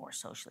may be more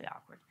socially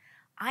awkward.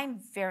 I'm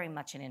very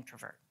much an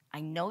introvert. I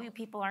know you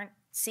people aren't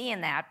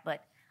seeing that,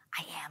 but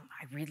I am.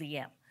 I really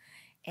am.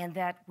 And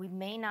that we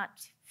may not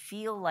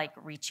feel like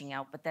reaching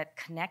out, but that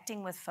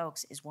connecting with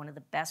folks is one of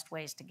the best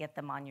ways to get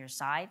them on your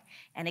side.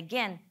 And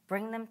again,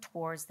 bring them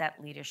towards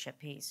that leadership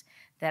piece.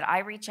 That I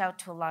reach out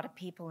to a lot of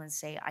people and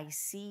say, I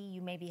see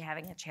you may be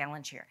having a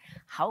challenge here.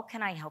 How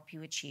can I help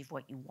you achieve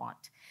what you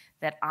want?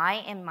 That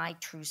I am my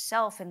true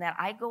self, and that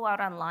I go out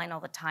online all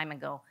the time and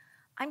go,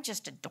 I'm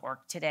just a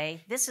dork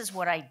today. This is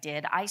what I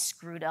did. I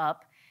screwed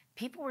up.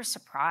 People were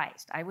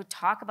surprised. I would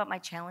talk about my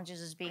challenges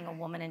as being a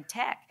woman in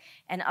tech,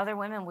 and other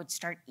women would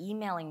start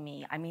emailing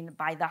me,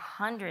 by the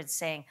hundreds,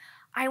 saying,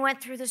 I went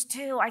through this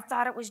too. I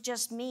thought it was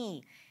just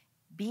me.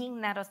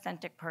 Being that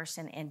authentic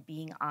person and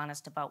being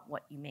honest about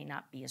what you may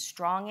not be as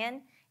strong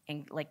in,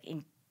 and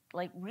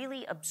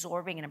really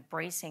absorbing and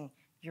embracing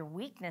your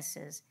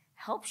weaknesses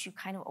helps you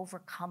kind of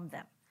overcome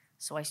them.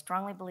 So I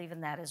strongly believe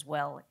in that as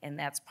well, and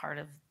that's part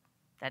of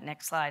that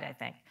next slide, I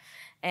think.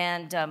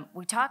 And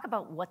we talk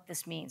about what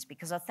this means,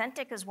 because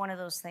authentic is one of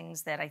those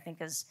things that I think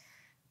is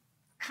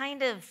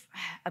kind of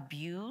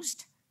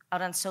abused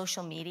out on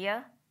social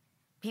media.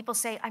 People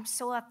say, I'm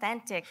so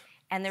authentic,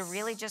 and they're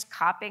really just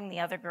copying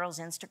the other girl's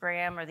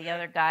Instagram or the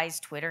other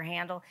guy's Twitter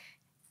handle.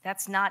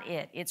 That's not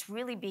it. It's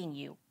really being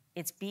you.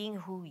 It's being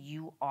who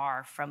you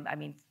are from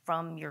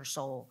your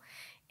soul.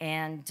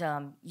 And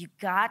you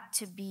got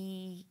to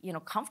be,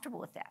 comfortable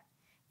with that.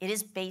 It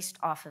is based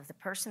off of the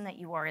person that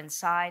you are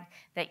inside,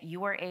 that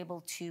you are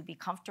able to be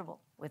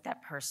comfortable with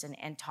that person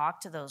and talk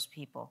to those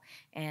people.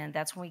 And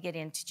that's when we get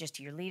into just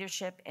your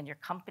leadership and your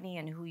company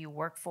and who you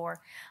work for,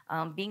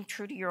 being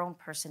true to your own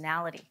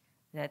personality,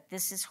 that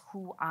this is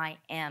who I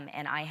am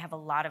and I have a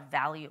lot of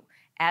value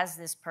as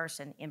this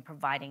person in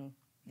providing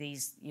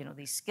these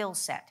skill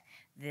set,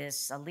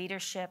 this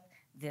leadership,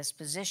 this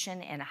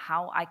position, and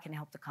how I can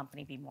help the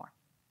company be more.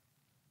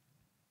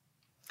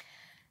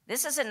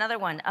 This is another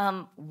one.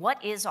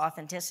 What is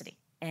authenticity?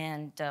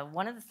 And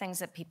one of the things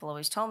that people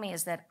always told me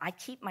is that I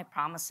keep my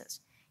promises.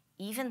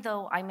 Even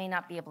though I may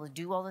not be able to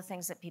do all the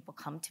things that people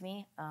come to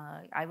me,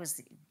 I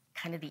was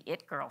kind of the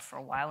it girl for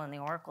a while on the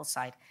Oracle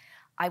side.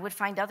 I would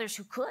find others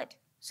who could.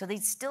 So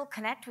they'd still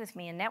connect with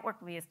me and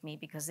network with me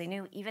because they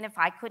knew even if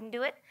I couldn't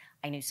do it,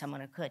 I knew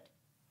someone who could.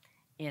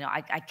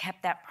 I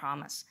kept that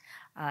promise,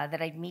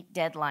 that I'd meet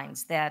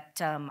deadlines, that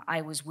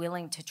I was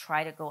willing to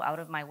try to go out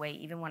of my way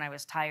even when I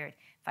was tired.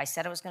 If I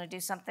said I was going to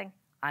do something,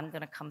 I'm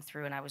going to come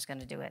through and I was going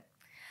to do it.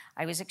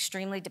 I was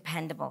extremely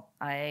dependable.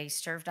 I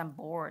served on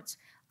boards.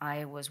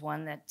 I was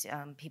one that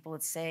people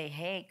would say,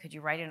 hey, could you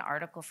write an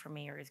article for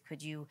me? Or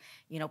could you,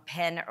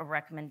 pen a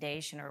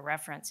recommendation or a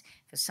reference? If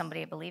it was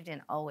somebody I believed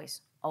in,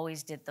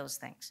 always did those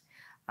things.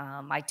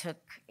 I took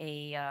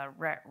a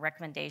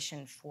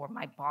recommendation for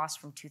my boss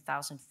from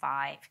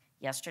 2005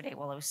 yesterday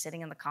while I was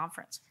sitting in the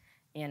conference.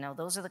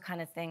 Those are the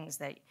kind of things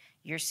that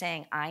you're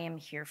saying, I am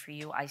here for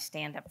you. I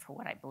stand up for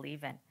what I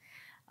believe in.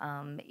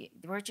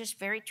 We're just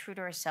very true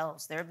to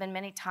ourselves. There have been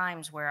many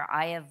times where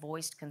I have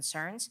voiced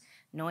concerns,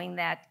 knowing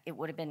that it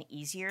would have been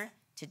easier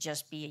to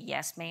just be a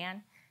yes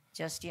man,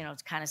 just, to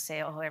kind of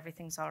say, oh,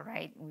 everything's all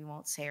right, and we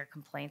won't say our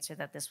complaints or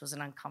that this was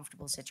an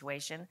uncomfortable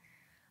situation.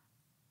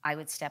 I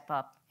would step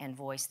up and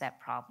voice that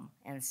problem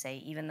and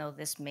say, even though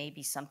this may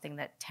be something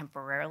that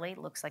temporarily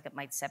looks like it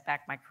might set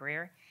back my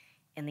career,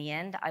 in the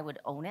end, I would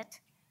own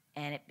it,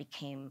 and it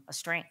became a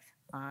strength.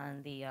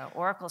 On the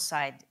Oracle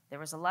side, there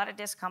was a lot of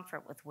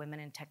discomfort with women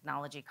in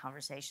technology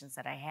conversations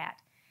that I had.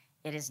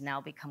 It has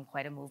now become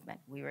quite a movement.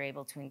 We were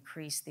able to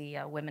increase the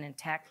women in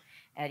tech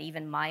at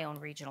even my own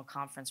regional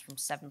conference from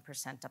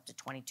 7% up to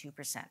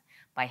 22%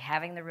 by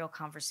having the real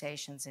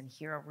conversations and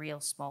here are real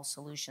small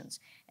solutions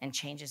and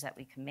changes that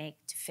we can make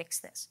to fix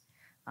this.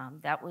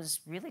 That was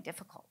really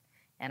difficult.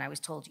 And I was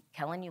told,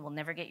 Kellyn, you will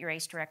never get your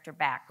ACE director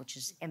back, which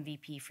is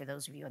MVP for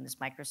those of you on this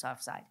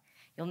Microsoft side.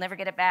 You'll never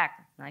get it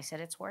back. And I said,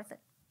 it's worth it.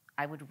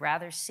 I would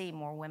rather see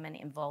more women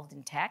involved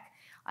in tech.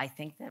 I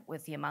think that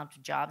with the amount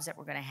of jobs that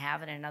we're going to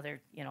have in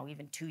another,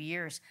 even 2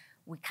 years,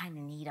 we kind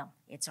of need them.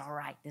 It's all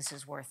right. This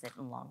is worth it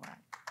in the long run.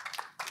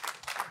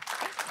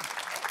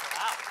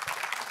 Wow.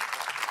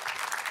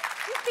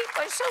 You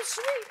people are so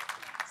sweet.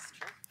 That's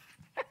true.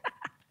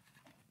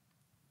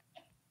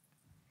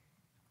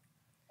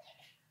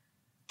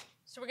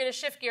 So we're going to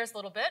shift gears a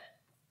little bit.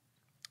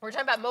 We're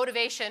talking about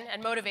motivation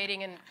and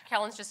motivating, and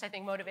Kellyn's just, I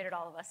think, motivated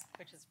all of us,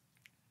 which is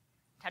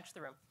touch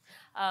the room.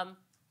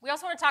 We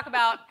also want to talk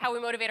about how we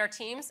motivate our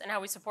teams and how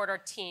we support our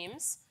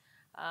teams.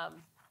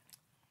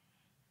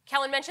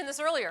 Kellyn mentioned this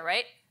earlier,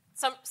 right?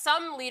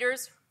 Some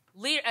leaders,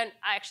 and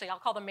actually I'll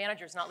call them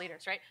managers, not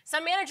leaders, right?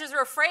 Some managers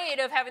are afraid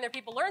of having their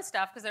people learn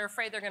stuff because they're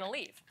afraid they're going to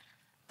leave.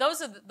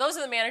 Those are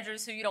the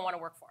managers who you don't want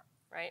to work for,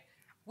 right?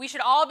 We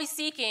should all be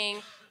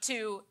seeking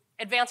to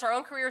advance our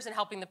own careers and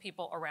helping the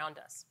people around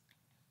us.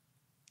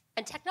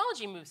 And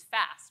technology moves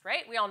fast,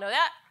 right? We all know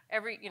that.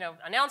 Every,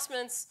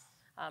 announcements.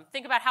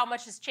 Think about how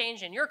much has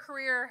changed in your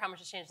career, how much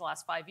has changed in the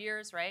last 5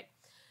 years, right?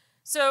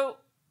 So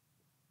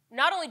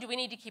not only do we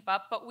need to keep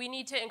up, but we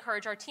need to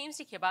encourage our teams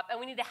to keep up, and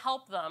we need to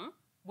help them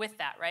with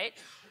that, right?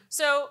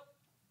 So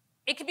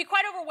it can be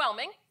quite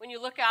overwhelming when you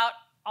look out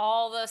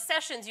all the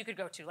sessions you could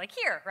go to, like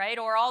here, right?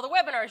 Or all the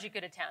webinars you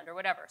could attend or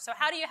whatever. So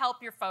how do you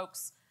help your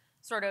folks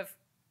sort of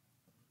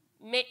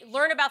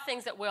learn about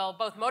things that will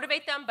both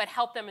motivate them but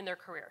help them in their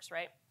careers,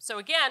 right? So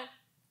again,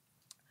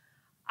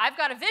 I've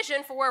got a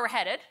vision for where we're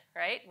headed,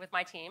 right, with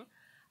my team.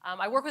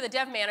 I work with a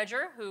dev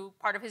manager who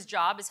part of his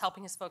job is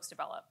helping his folks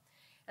develop.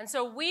 And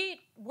so we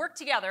work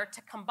together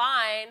to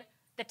combine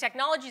the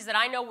technologies that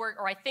I know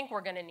or I think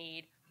we're going to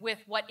need with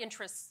what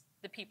interests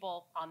the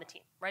people on the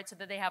team, right, so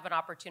that they have an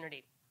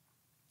opportunity.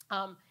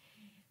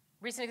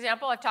 Recent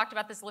example, I've talked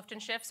about this lift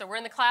and shift. So we're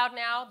in the cloud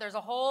now. There's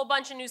a whole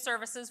bunch of new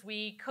services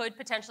we could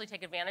potentially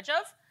take advantage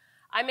of.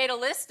 I made a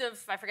list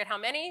of, I forget how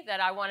many, that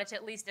I wanted to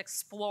at least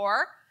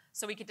explore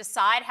so we could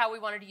decide how we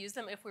wanted to use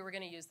them if we were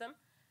going to use them.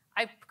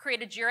 I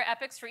created Jira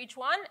epics for each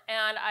one,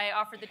 and I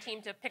offered the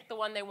team to pick the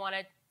one they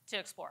wanted to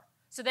explore.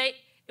 So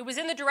it was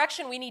in the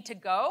direction we need to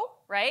go,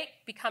 right,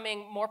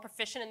 becoming more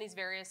proficient in these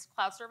various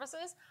cloud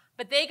services,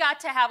 but they got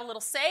to have a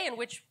little say in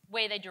which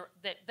way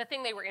the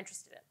thing they were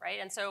interested in, right?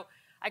 And so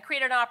I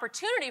created an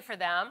opportunity for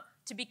them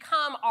to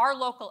become our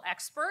local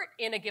expert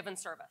in a given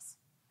service,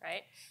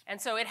 right? And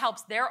so it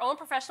helps their own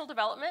professional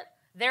development.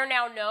 They're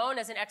now known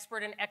as an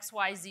expert in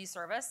XYZ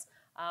service.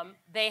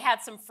 They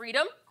had some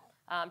freedom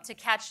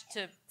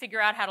to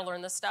figure out how to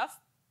learn this stuff.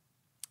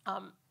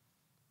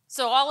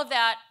 So all of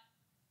that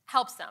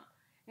helps them.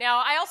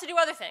 Now, I also do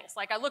other things,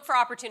 like I look for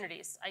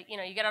opportunities.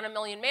 You get on a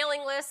million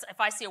mailing lists. If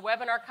I see a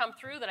webinar come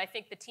through that I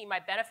think the team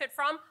might benefit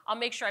from, I'll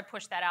make sure I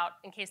push that out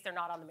in case they're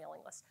not on the mailing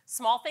list.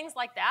 Small things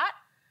like that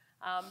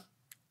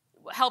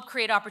help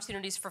create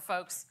opportunities for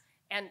folks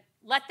and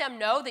let them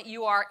know that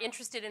you are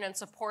interested in and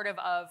supportive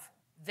of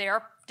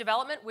their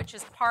development, which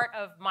is part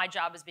of my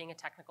job as being a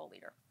technical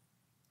leader.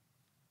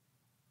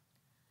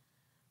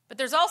 But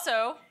there's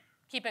also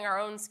keeping our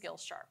own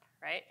skills sharp,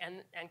 right?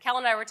 And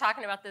Kellyn and I were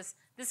talking about this.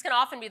 This can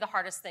often be the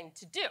hardest thing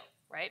to do,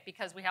 right?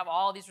 Because we have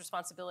all these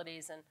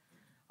responsibilities and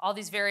all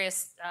these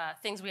various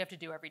things we have to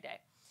do every day.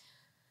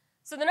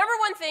 So the number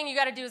one thing you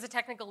got to do as a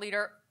technical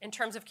leader in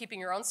terms of keeping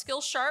your own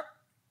skills sharp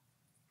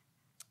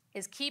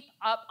is keep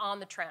up on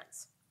the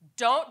trends.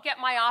 Don't get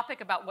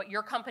myopic about what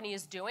your company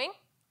is doing.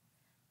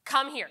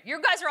 Come here.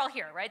 You guys are all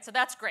here, right? So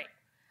that's great.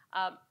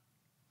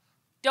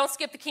 Don't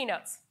skip the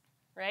keynotes,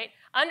 right?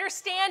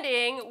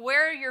 Understanding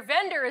where your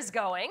vendor is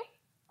going,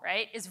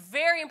 right, is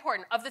very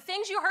important. Of the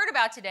things you heard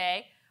about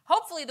today,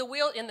 hopefully the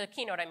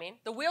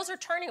wheels are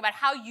turning about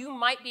how you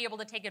might be able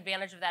to take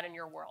advantage of that in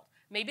your world.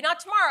 Maybe not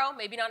tomorrow,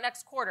 maybe not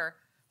next quarter,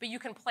 but you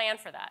can plan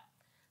for that.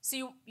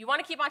 So you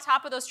want to keep on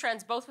top of those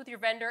trends, both with your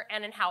vendor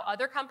and in how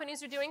other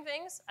companies are doing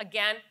things.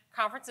 Again,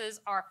 conferences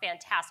are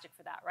fantastic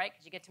for that, right?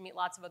 Because you get to meet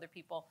lots of other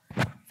people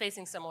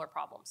facing similar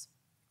problems.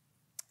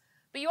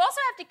 But you also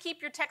have to keep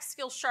your tech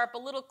skills sharp a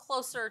little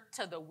closer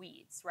to the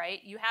weeds,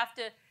 right? You have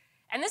to,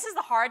 and this is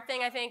the hard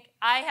thing, I think.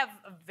 I have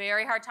a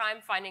very hard time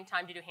finding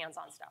time to do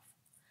hands-on stuff.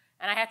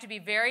 And I have to be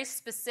very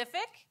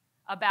specific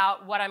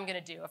about what I'm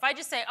going to do. If I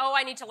just say, oh,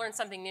 I need to learn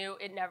something new,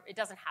 it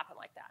doesn't happen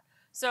like that.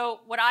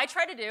 So what I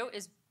try to do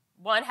is,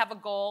 one, have a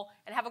goal,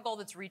 and have a goal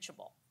that's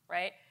reachable,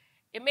 right?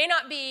 It may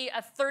not be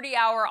a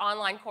 30-hour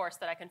online course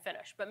that I can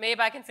finish, but maybe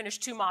I can finish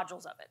 2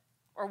 modules of it,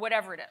 or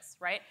whatever it is,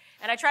 right?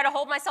 And I try to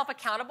hold myself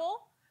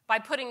accountable by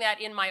putting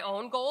that in my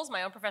own goals,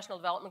 my own professional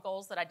development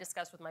goals that I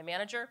discuss with my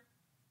manager,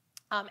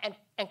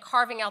 and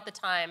carving out the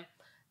time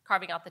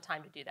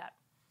to do that.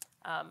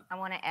 I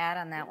want to add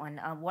on that one.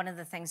 One of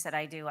the things that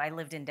I do, I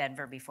lived in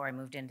Denver before I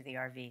moved into the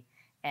RV,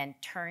 and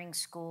Turing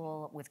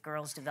School with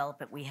Girls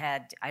Development, we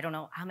had, I don't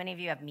know, how many of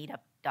you have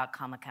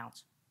meetup.com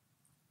accounts?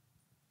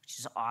 Which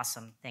is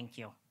awesome, thank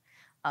you.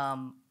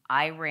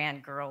 I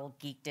ran Girl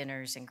Geek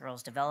Dinners and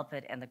Girls Develop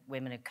It and the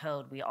Women of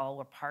Code. We all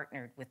were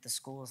partnered with the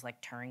schools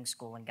like Turing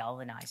School and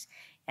Galvanize,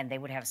 and they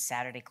would have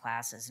Saturday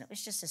classes. And it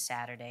was just a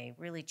Saturday,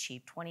 really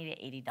cheap, $20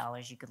 to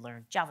 $80. You could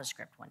learn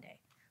JavaScript one day,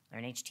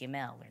 learn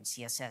HTML, learn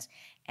CSS,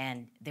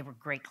 and they were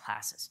great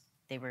classes.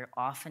 They were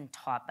often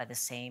taught by the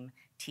same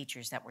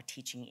teachers that were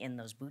teaching in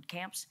those boot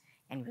camps,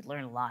 and you would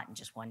learn a lot in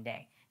just one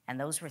day. And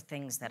those were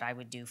things that I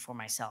would do for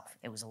myself.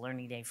 It was a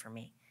learning day for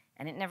me.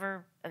 And it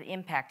never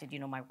impacted,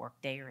 my work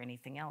day or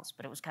anything else,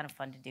 but it was kind of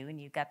fun to do,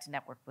 and you got to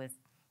network with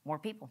more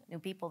people, new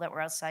people that were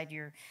outside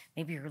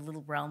maybe your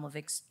little realm of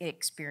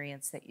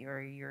experience, that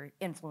your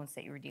influence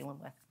that you were dealing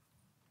with.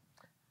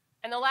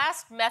 And the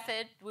last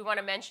method we want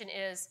to mention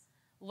is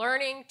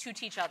learning to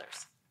teach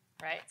others,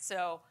 right?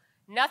 So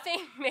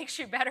nothing makes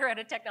you better at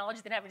a technology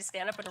than having to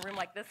stand up in a room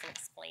like this and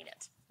explain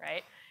it,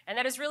 right? And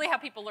that is really how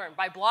people learn,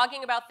 by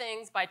blogging about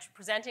things, by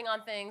presenting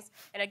on things.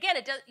 And again,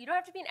 you don't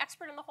have to be an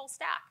expert in the whole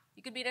stack.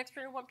 You could be an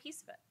expert in one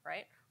piece of it,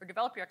 right? Or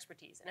develop your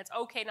expertise. And it's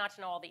okay not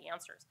to know all the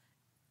answers.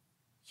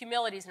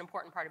 Humility is an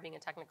important part of being a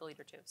technical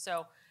leader too.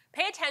 So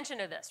pay attention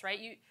to this, right?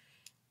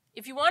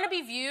 If you want to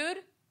be viewed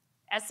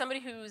as somebody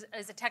who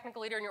is a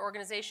technical leader in your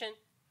organization,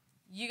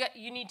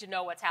 you need to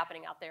know what's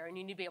happening out there, and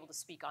you need to be able to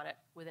speak on it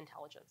with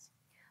intelligence.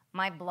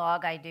 My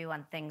blog I do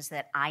on things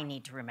that I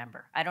need to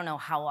remember. I don't know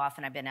how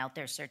often I've been out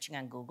there searching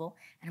on Google,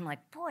 and I'm like,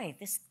 boy,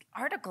 this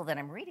article that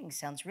I'm reading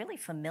sounds really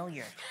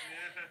familiar.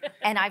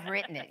 And I've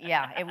written it,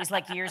 yeah. It was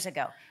like years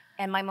ago.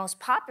 And my most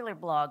popular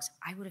blogs,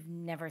 I would have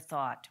never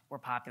thought were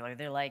popular.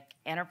 They're like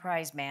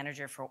Enterprise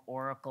Manager for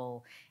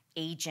Oracle,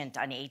 Agent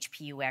on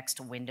HPUX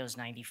to Windows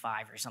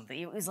 95 or something.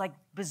 It was like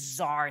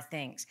bizarre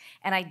things.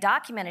 And I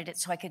documented it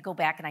so I could go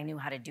back and I knew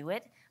how to do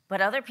it. But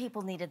other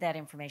people needed that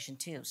information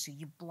too. So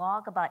you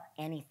blog about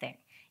anything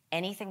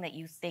that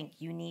you think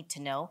you need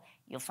to know,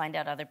 you'll find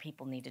out other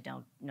people need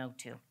to know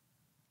too.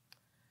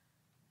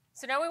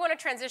 So now we want to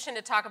transition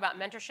to talk about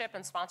mentorship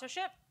and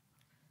sponsorship.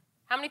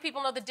 How many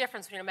people know the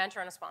difference between a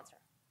mentor and a sponsor?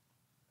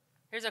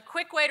 Here's a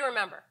quick way to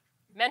remember.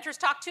 Mentors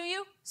talk to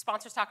you,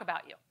 sponsors talk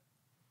about you.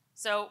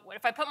 So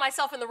if I put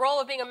myself in the role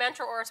of being a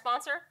mentor or a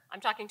sponsor, I'm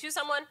talking to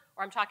someone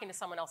or I'm talking to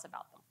someone else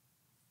about them.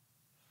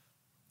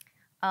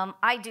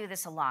 I do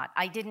this a lot.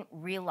 I didn't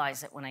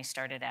realize it when I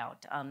started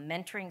out.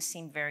 Mentoring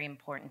seemed very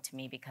important to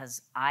me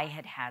because I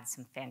had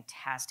some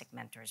fantastic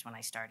mentors when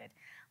I started.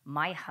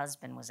 My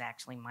husband was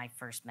actually my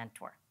first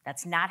mentor.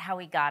 That's not how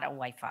he got a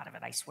wife out of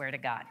it, I swear to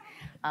God.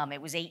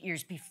 It was 8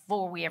 years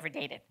before we ever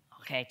dated.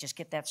 Okay, just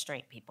get that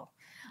straight, people.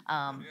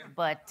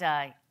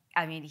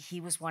 I mean,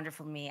 he was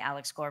wonderful to me.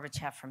 Alex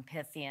Gorbachev from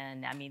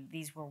Pythian. I mean,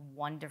 these were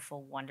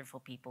wonderful,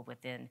 wonderful people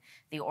within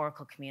the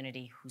Oracle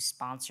community who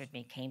sponsored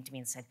me, came to me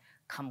and said,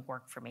 come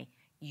work for me.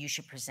 you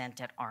should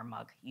present at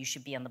RMUG. You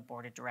should be on the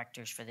board of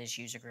directors for this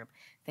user group.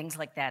 Things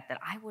like that that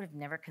I would have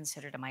never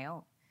considered on my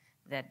own.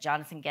 That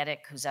Jonathan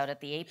Geddick, who's out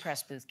at the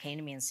A-Press booth, came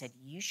to me and said,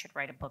 you should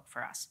write a book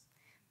for us.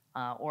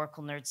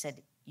 Oracle Nerd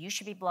said, you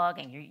should be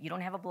blogging. You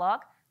don't have a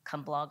blog?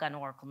 Come blog on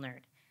Oracle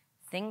Nerd.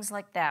 Things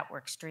like that were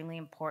extremely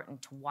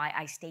important to why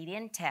I stayed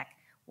in tech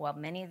while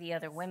many of the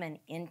other women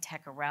in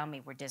tech around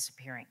me were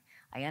disappearing.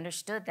 I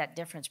understood that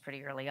difference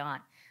pretty early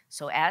on.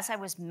 So as I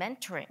was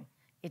mentoring,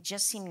 it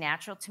just seemed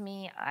natural to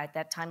me. At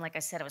that time, like I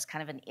said, I was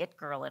kind of an it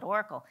girl at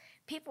Oracle.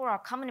 People were all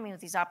coming to me with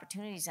these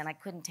opportunities, and I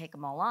couldn't take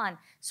them all on,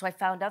 so I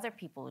found other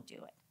people who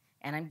do it.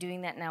 And I'm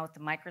doing that now with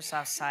the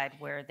Microsoft side,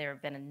 where there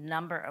have been a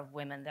number of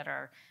women that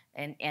are,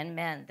 and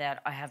men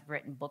that have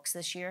written books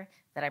this year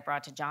that I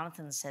brought to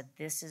Jonathan and said,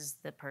 this is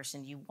the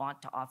person you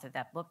want to author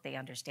that book. They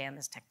understand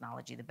this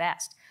technology the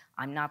best.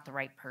 I'm not the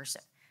right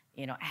person.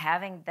 You know,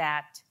 having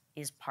that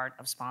is part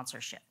of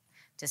sponsorship.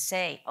 To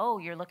say, oh,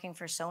 you're looking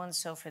for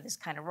so-and-so for this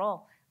kind of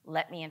role,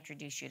 let me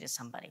introduce you to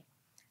somebody.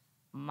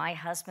 My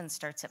husband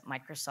starts at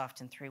Microsoft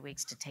in 3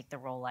 weeks to take the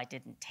role I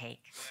didn't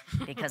take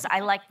because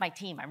I like my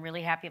team. I'm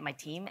really happy at my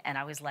team, and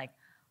I was like,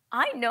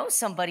 I know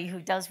somebody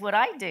who does what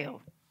I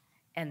do,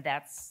 and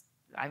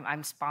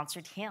I'm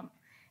sponsored him.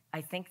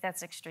 I think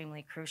that's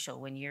extremely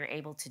crucial. When you're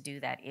able to do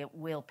that, it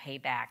will pay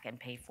back and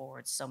pay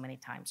forward so many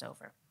times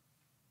over.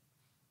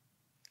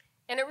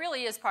 And it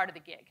really is part of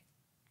the gig,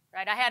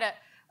 right? I had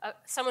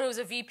someone who was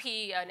a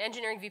VP, an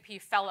engineering VP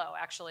fellow,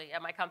 actually,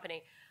 at my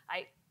company.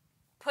 I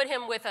put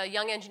him with a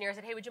young engineer. I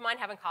said, hey, would you mind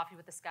having coffee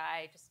with this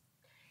guy?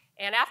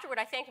 And afterward,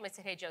 I thanked him. I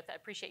said, hey, Joe, I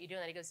appreciate you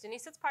doing that. He goes,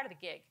 Denise, it's part of the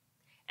gig.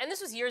 And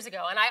this was years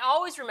ago, and I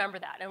always remember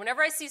that. And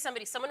whenever I see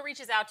someone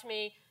reaches out to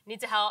me,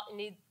 needs help,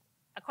 need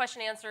a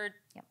question answered,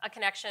 yep, a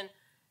connection,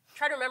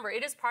 try to remember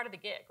it is part of the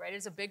gig, right? It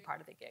is a big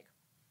part of the gig.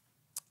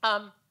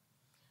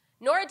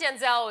 Nora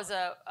Denzel was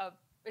a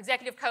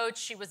executive coach.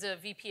 She was a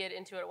VP at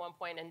Intuit at one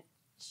point, and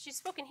she's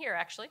spoken here,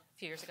 actually, a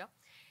few years ago.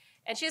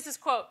 And she has this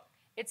quote,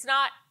 it's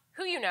not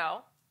who you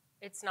know,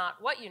 it's not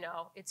what you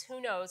know, it's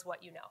who knows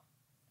what you know.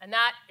 And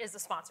that is the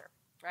sponsor,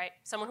 right?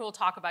 Someone who will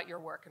talk about your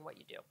work and what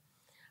you do.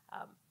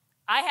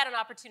 I had an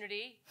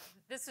opportunity.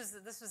 This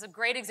was a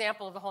great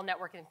example of the whole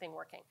networking thing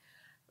working.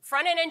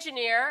 Front-end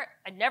engineer,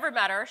 I'd never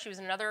met her. She was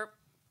in another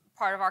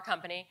part of our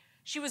company.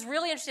 She was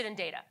really interested in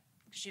data.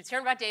 She was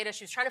hearing about data.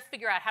 She was trying to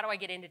figure out, how do I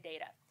get into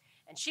data?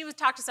 And she would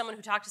talk to someone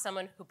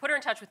who put her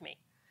in touch with me.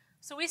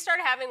 So we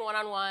started having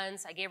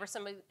one-on-ones. I gave her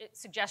some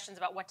suggestions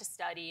about what to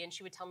study, and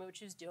she would tell me what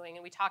she was doing.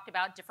 And we talked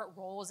about different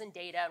roles in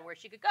data and where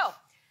she could go.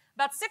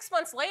 About 6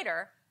 months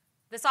later,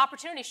 this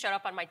opportunity showed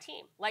up on my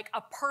team, like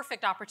a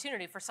perfect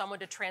opportunity for someone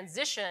to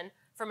transition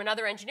from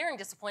another engineering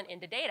discipline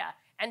into data.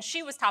 And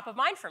she was top of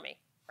mind for me,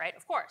 right?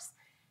 Of course.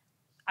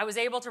 I was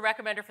able to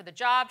recommend her for the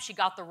job. She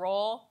got the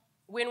role.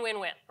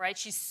 Win-win-win, right?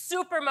 She's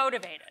super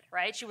motivated,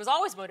 right? She was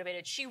always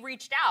motivated. She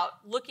reached out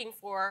looking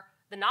for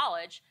the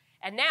knowledge,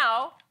 and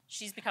now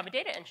she's become a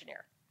data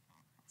engineer.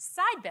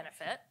 Side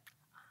benefit,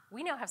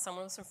 we now have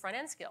someone with some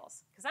front-end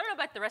skills. Because I don't know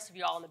about the rest of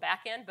you all on the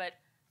back end, but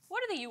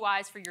what do the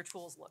UIs for your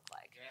tools look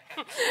like?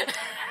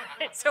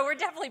 So we're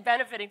definitely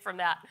benefiting from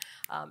that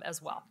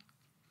as well.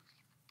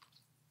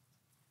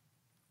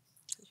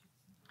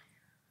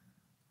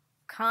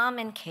 Calm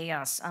and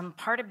chaos.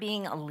 Part of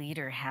being a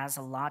leader has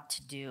a lot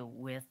to do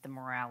with the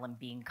morale and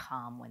being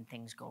calm when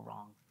things go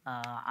wrong.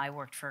 I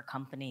worked for a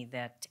company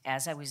that,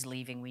 as I was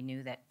leaving, we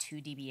knew that 2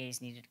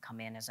 DBAs needed to come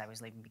in as I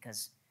was leaving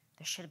because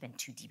there should have been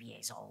 2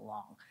 DBAs all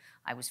along.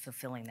 I was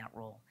fulfilling that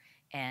role.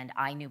 And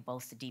I knew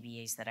both the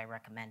DBAs that I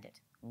recommended.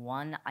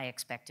 One, I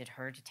expected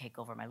her to take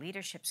over my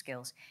leadership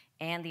skills,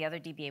 and the other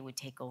DBA would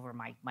take over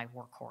my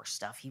workhorse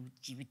stuff.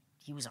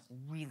 He was a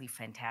really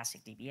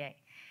fantastic DBA.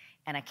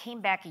 And I came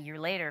back a year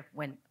later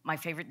when my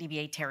favorite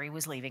DBA, Terry,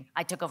 was leaving.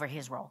 I took over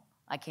his role.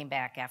 I came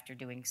back after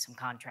doing some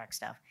contract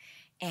stuff.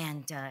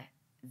 And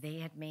they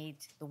had made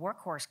the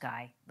workhorse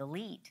guy the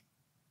lead.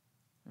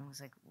 And I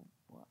was like,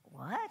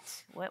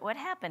 what? What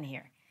happened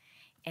here?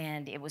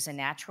 And it was a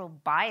natural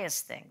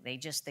bias thing. They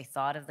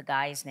thought of the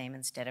guy's name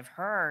instead of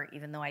her,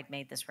 even though I'd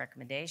made this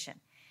recommendation.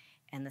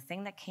 And the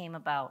thing that came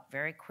about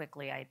very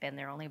quickly, I'd been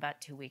there only about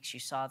 2 weeks,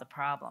 you saw the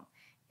problem,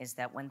 is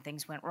that when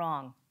things went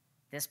wrong,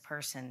 this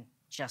person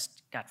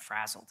just got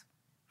frazzled,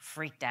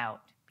 freaked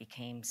out,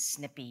 became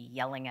snippy,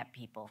 yelling at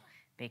people,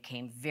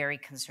 became very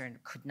concerned,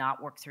 could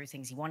not work through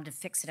things. He wanted to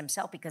fix it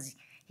himself because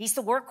he's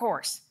the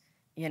workhorse.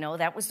 You know,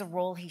 that was the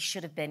role he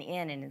should have been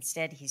in, and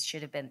instead he's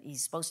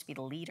supposed to be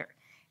the leader.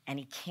 And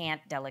he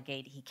can't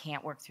delegate, he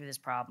can't work through this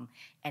problem,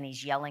 and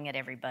he's yelling at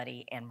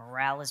everybody, and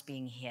morale is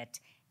being hit,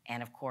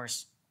 and of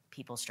course,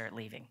 people start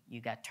leaving. You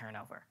got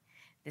turnover.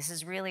 This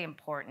is really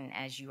important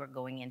as you are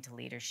going into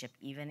leadership,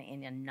 even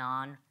in a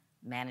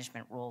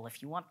non-management role.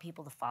 If you want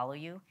people to follow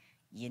you,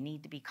 you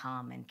need to be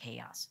calm in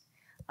chaos.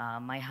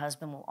 My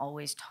husband will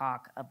always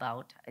talk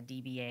about a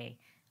DBA,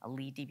 a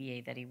lead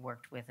DBA that he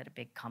worked with at a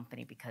big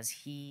company because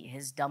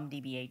his dumb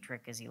DBA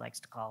trick, as he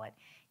likes to call it,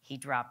 he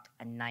dropped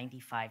a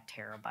 95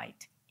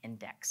 terabyte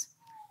index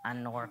on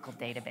an Oracle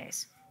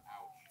database.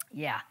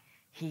 Yeah,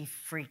 He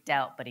freaked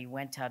out, but he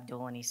went to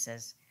Abdul and he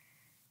says,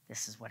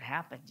 this is what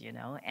happened, you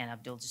know? And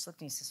Abdul just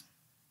looked and he says,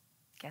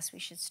 guess we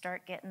should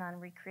start getting on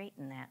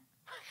recreating that.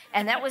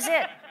 And that was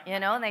it, you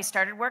know, and they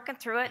started working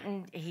through it,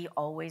 and he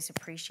always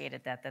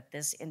appreciated that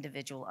this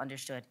individual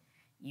understood,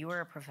 you are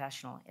a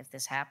professional. If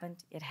this happened,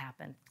 it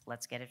happened.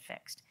 Let's get it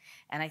fixed.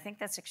 And I think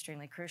that's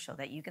extremely crucial,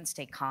 that you can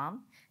stay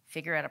calm,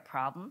 figure out a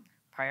problem,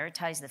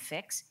 prioritize the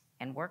fix,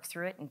 and work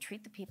through it, and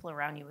treat the people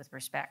around you with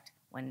respect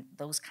when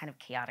those kind of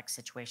chaotic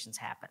situations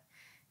happen.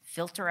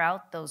 Filter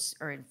out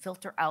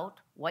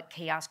what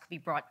chaos could be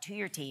brought to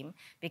your team,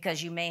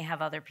 because you may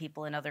have other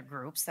people in other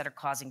groups that are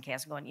causing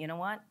chaos, going, you know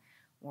what?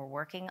 We're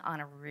working on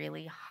a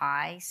really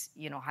high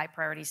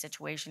priority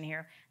situation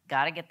here.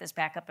 Got to get this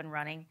back up and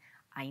running.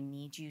 I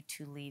need you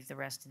to leave the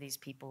rest of these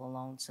people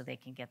alone so they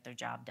can get their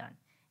job done.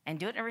 And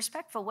do it in a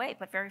respectful way,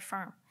 but very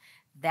firm.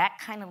 That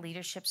kind of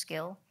leadership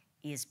skill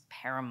is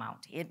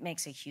paramount. It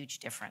makes a huge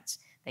difference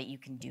that you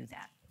can do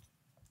that.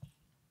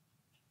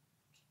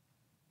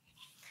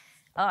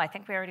 Oh, I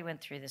think we already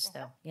went through this,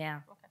 though.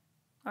 Yeah.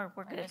 Okay.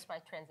 We're good. I missed my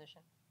transition.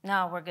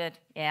 No, we're good.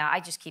 Yeah, I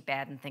just keep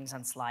adding things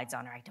on slides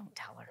on her. I don't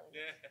tell her.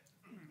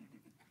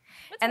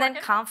 And then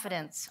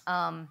confidence.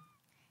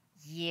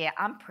 Yeah,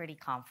 I'm pretty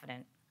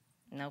confident.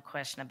 No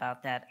question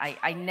about that.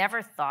 I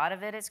never thought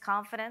of it as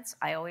confidence.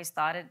 I always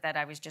thought that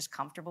I was just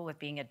comfortable with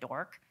being a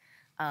dork.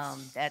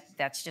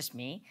 That's just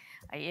me.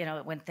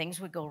 When things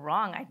would go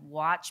wrong, I'd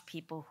watch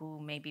people who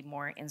may be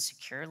more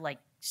insecure, like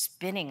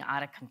spinning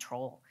out of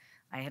control.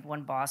 I had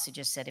one boss who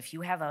just said, if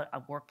you have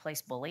a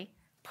workplace bully,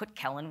 put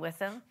Kellyn with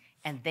them,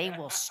 and they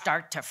will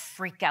start to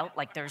freak out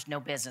like there's no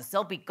business.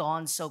 They'll be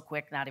gone so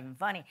quick, not even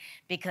funny,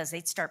 because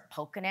they'd start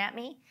poking at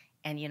me,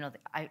 and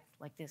I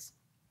like this.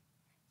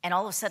 And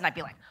all of a sudden, I'd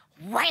be like,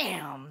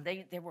 wham!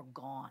 They were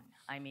gone.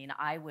 I mean,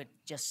 I would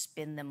just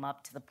spin them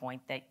up to the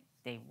point that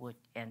they would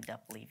end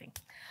up leaving.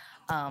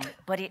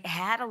 But it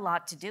had a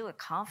lot to do with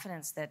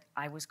confidence, that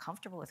I was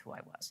comfortable with who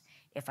I was.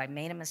 If I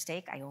made a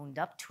mistake, I owned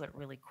up to it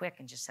really quick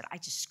and just said, I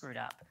just screwed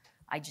up.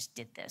 I just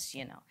did this,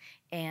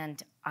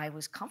 And I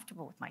was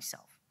comfortable with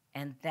myself.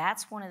 And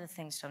that's one of the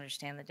things to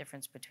understand the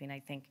difference between, I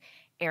think,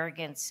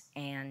 arrogance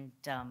and,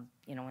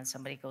 when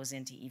somebody goes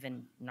into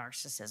even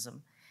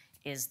narcissism,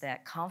 is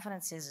that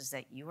confidence is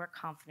that you are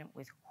confident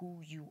with who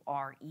you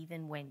are,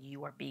 even when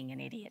you are being an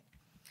idiot.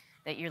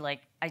 That you're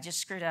like, I just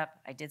screwed up.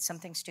 I did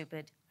something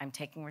stupid. I'm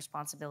taking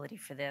responsibility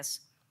for this.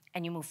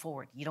 And you move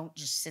forward. You don't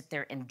just sit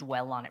there and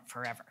dwell on it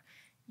forever.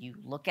 You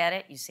look at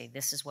it, you say,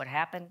 this is what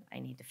happened. I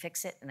need to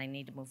fix it, and I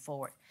need to move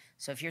forward.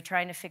 So if you're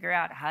trying to figure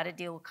out how to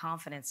deal with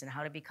confidence and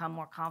how to become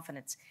more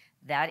confident,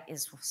 that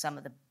is some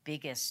of the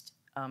biggest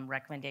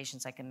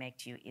recommendations I can make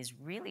to you, is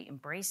really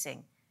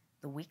embracing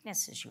the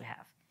weaknesses you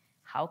have.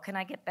 How can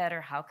I get better?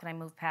 How can I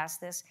move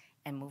past this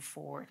and move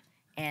forward?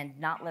 And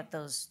not let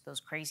those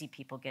crazy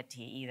people get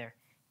to you either.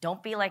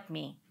 Don't be like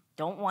me.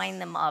 Don't wind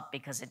them up,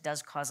 because it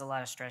does cause a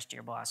lot of stress to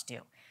your boss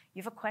too.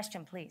 You have a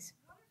question, please.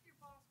 What if your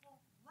boss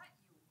won't let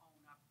you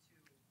own up to,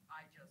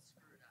 I just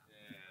screwed up?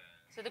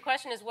 Yeah. So the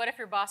question is, what if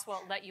your boss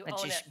won't let you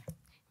own it?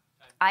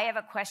 I have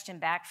a question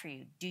back for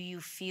you. Do you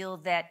feel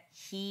that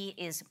he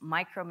is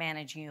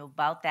micromanaging you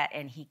about that,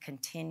 and he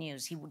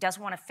continues? He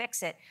doesn't want to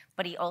fix it,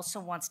 but he also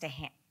wants to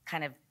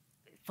kind of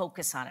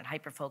focus on it,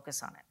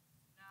 hyper-focus on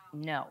it?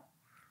 No.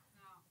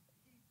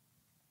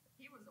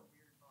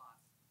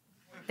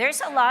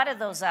 There's a lot of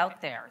those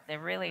out there. There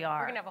really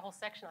are. We're going to have a whole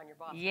section on your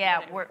boss.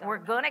 Yeah, we're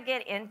going to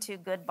get into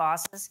good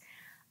bosses.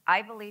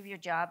 I believe your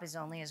job is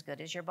only as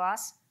good as your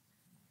boss.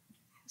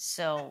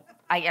 So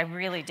I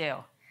really do.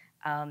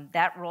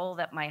 That role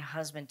that my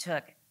husband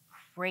took,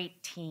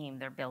 great team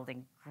they're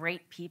building,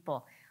 great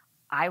people.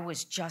 I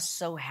was just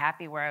so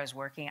happy where I was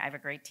working. I have a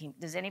great team.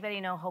 Does anybody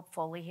know Hope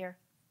Foley here?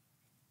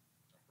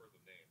 I've heard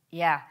the name.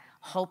 Yeah,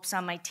 Hope's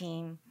on my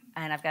team.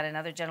 And I've got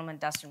another gentleman,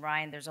 Dustin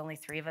Ryan. There's only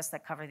 3 of us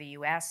that cover the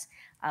U.S.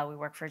 We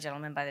work for a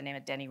gentleman by the name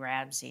of Denny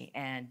Ramsey,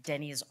 and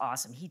Denny is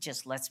awesome. He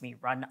just lets me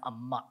run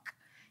amok.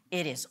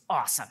 It is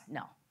awesome.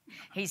 No,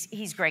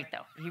 he's great,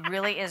 though. He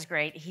really is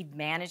great. He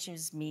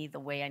manages me the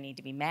way I need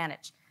to be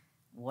managed.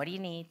 What do you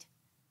need?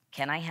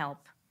 Can I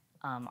help?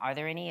 Are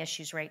there any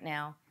issues right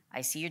now?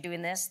 I see you're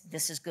doing this.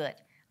 This is good.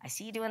 I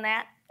see you doing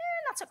that.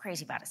 Not so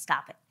crazy about it.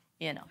 Stop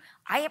it.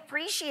 I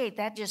appreciate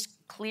that,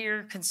 just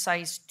clear,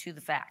 concise, to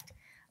the fact.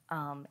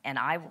 And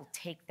I will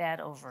take that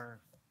over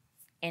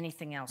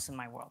anything else in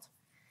my world.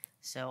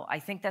 So I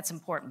think that's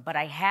important. But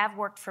I have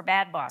worked for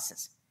bad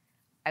bosses.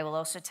 I will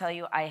also tell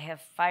you, I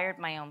have fired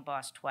my own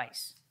boss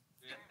twice.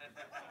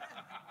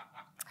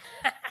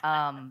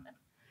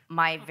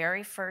 My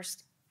very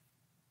first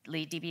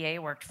lead DBA I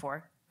worked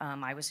for,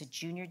 I was a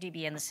junior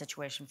DBA in the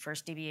situation,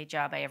 first DBA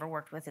job I ever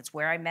worked with. It's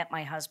where I met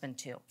my husband,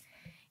 too.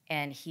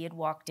 And he had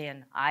walked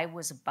in. I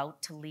was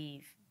about to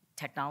leave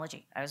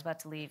technology. I was about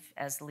to leave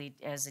as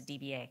a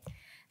DBA.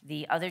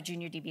 The other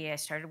junior DBA I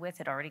started with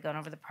had already gone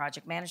over the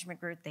project management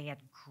group. They had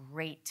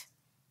great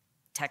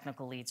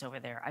technical leads over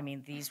there. I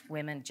mean, these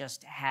women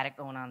just had it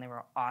going on. They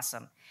were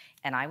awesome.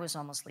 And I was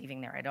almost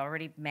leaving there. I'd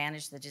already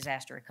managed the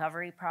disaster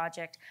recovery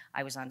project.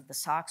 I was on the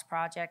SOX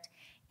project.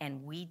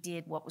 And we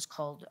did what was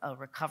called a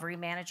recovery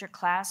manager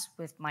class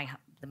with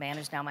the man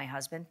who's now my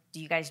husband.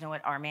 Do you guys know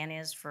what RMAN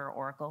is for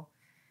Oracle?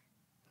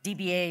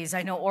 DBAs.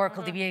 I know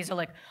Oracle DBAs are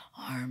like,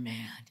 RMAN.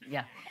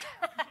 Yeah.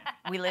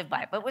 We live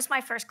by it. But it was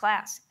my first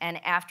class.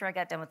 And after I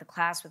got done with the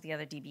class with the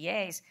other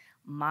DBAs,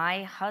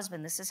 my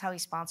husband, this is how he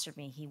sponsored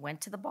me. He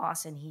went to the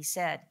boss and he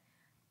said,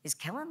 is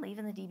Kellyn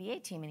leaving the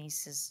DBA team? And he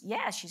says,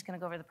 yeah, she's going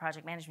to go over to the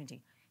project management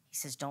team. He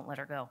says, don't let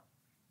her go.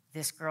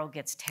 This girl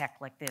gets tech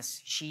like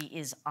this. She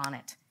is on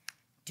it.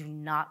 Do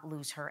not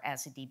lose her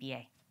as a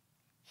DBA.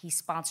 He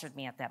sponsored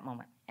me at that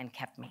moment and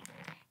kept me.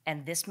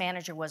 And this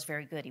manager was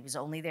very good. He was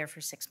only there for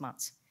 6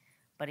 months.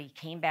 But he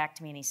came back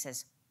to me and he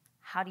says,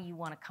 how do you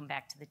want to come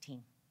back to the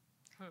team?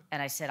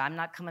 And I said, I'm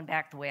not coming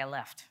back the way I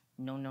left.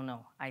 No, no,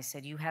 no. I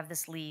said, you have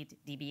this lead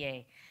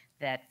DBA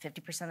that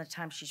 50% of the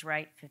time she's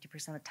right,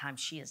 50% of the time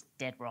she is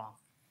dead wrong.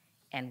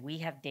 And we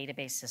have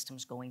database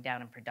systems going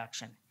down in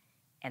production.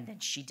 And then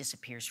she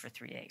disappears for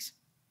 3 days.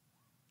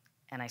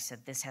 And I said,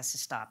 this has to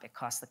stop. It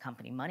costs the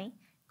company money,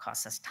 it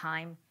costs us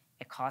time,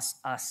 it costs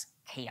us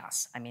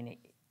chaos. I mean,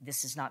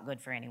 this is not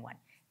good for anyone.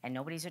 And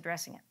nobody's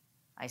addressing it.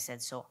 I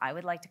said, so I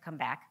would like to come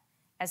back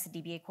as the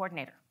DBA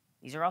coordinator.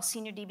 These are all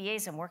senior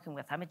DBAs I'm working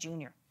with. I'm a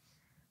junior.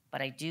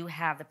 But I do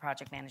have the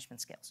project management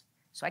skills.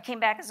 So I came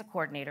back as a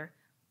coordinator,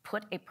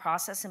 put a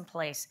process in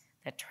place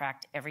that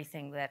tracked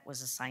everything that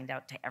was assigned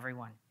out to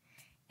everyone.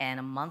 And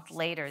a month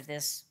later,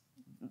 this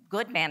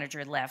good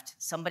manager left.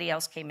 Somebody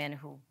else came in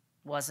who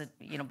wasn't,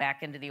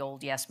 back into the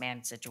old yes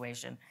man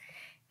situation.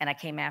 And I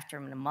came after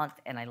him in a month,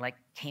 and I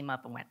came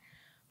up and went,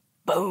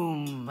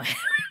 boom,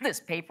 this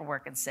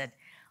paperwork and said,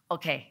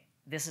 okay,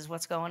 this is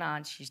what's going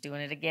on. She's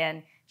doing it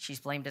again. She's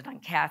blamed it on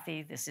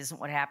Kathy. This isn't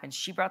what happened.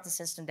 She brought the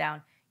system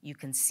down. You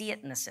can see it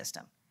in the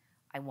system.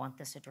 I want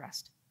this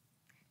addressed.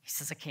 He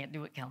says, I can't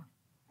do it, Kellyn.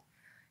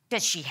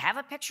 Does she have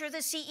a picture of the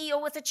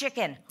CEO with a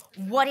chicken?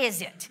 What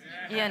is it?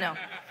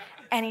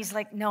 And he's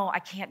like, no, I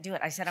can't do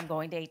it. I said, I'm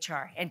going to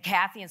HR. And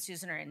Kathy and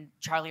Susan and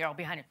Charlie are all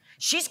behind him.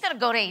 She's going to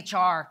go to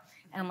HR.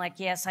 And I'm like,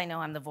 yes, I know.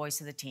 I'm the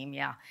voice of the team,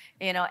 yeah.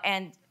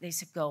 And they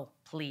said, go,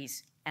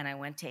 please. And I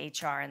went to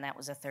HR, and that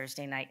was a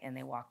Thursday night, and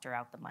they walked her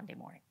out the Monday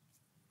morning.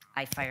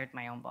 I fired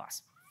my own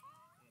boss.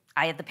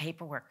 I had the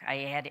paperwork. I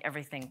had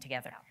everything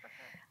together.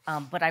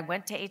 But I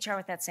went to HR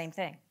with that same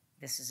thing.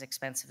 This is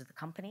expensive to the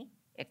company.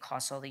 It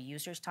costs all the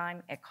users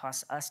time. It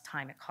costs us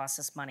time. It costs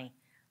us money.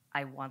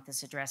 I want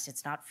this addressed.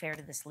 It's not fair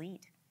to this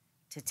lead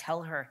to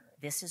tell her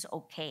this is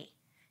okay.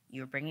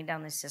 You're bringing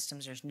down these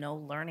systems. There's no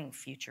learning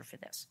future for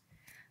this.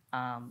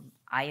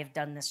 I have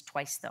done this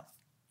twice, though.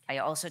 I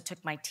also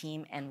took my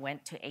team and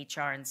went to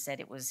HR and said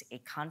it was a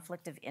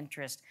conflict of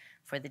interest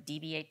for the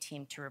DBA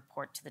team to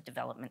report to the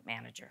development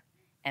manager,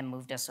 and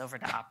moved us over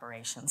to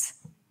operations.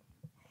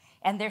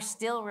 And they're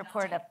still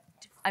reported up.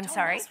 I'm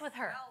sorry? Don't mess with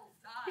her.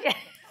 Yeah.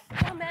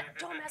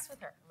 Don't mess with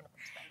her.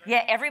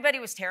 Yeah, everybody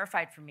was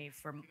terrified for me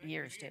for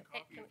years, too.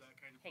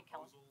 Hey,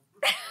 Kellyn.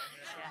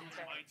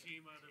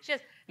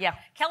 Yeah.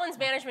 Kellyn's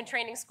management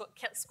training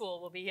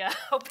school will be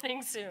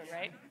opening soon,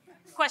 right?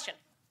 Question.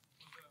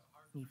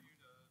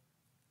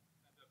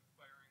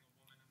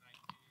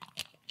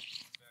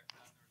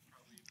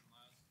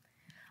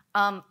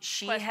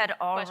 She had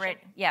already,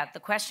 the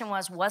question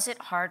was it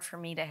hard for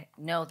me to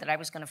know that I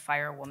was going to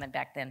fire a woman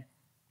back then?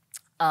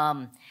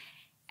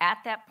 At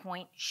that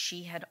point,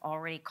 she had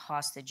already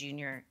cost the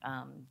junior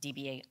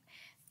DBA.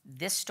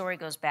 This story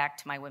goes back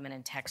to my Women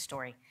in Tech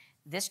story.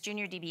 This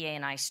junior DBA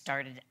and I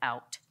started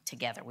out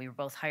together. We were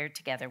both hired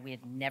together. We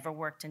had never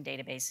worked in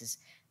databases.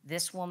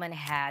 This woman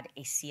had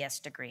a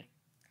CS degree.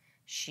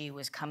 She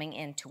was coming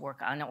in to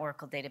work on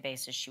Oracle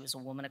databases. She was a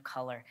woman of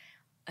color.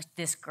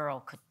 This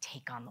girl could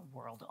take on the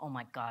world. Oh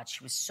my God,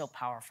 she was so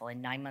powerful.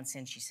 And 9 months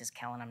in, she says,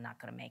 Kellyn, I'm not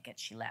gonna make it.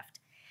 She left.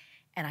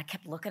 And I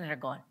kept looking at her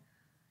going,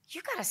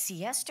 you got a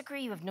CS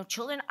degree, you have no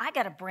children? I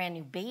got a brand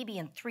new baby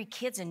and 3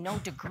 kids and no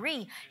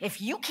degree.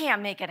 If you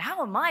can't make it,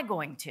 how am I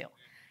going to?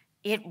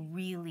 It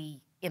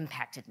really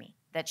impacted me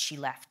that she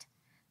left.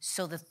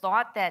 So the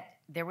thought that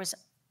there was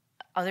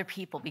other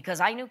people, because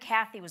I knew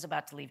Kathy was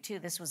about to leave too.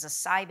 This was a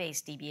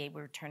Sybase DBA.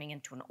 We were turning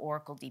into an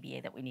Oracle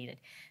DBA that we needed.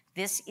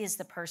 This is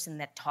the person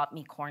that taught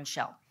me Corn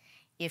Shell.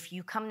 If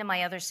you come to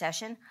my other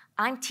session,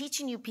 I'm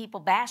teaching you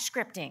people bash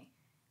scripting.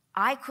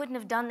 I couldn't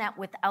have done that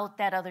without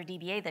that other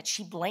DBA that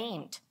she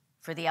blamed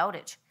for the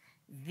outage.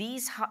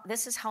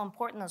 This is how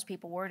important those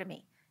people were to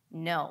me.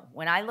 No,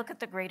 when I look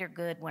at the greater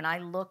good, when I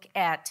look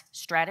at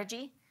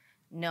strategy,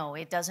 no,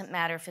 it doesn't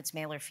matter if it's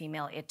male or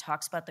female. It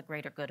talks about the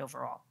greater good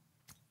overall.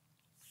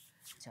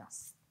 So.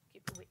 We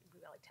got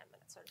like 10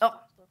 minutes. So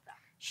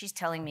she's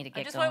telling me to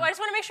get I just going. want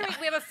to make sure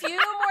we have a few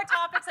more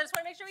topics I just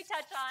want to make sure we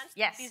touch on.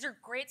 Yes. These are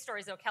great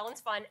stories, though. Kellyn's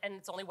fun, and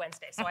it's only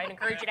Wednesday, so I'd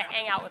encourage you to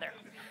hang out with her.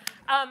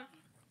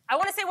 I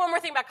want to say one more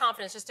thing about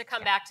confidence, just to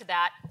come back to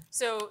that.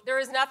 So there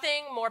is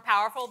nothing more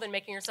powerful than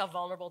making yourself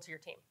vulnerable to your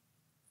team,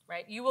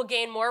 right? You will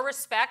gain more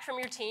respect from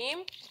your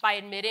team by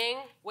admitting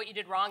what you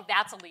did wrong.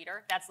 That's a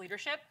leader. That's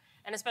leadership,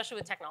 and especially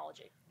with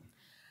technology.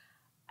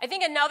 I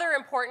think another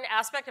important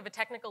aspect of a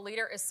technical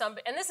leader is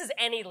somebody, and this is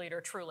any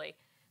leader truly,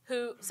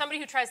 somebody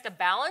who tries to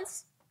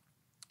balance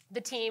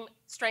the team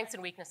strengths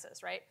and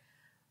weaknesses, right?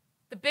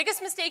 The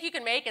biggest mistake you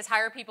can make is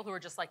hire people who are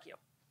just like you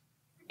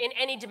in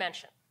any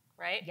dimension,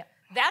 right? Yep.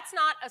 That's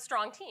not a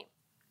strong team.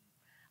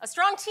 A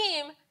strong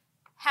team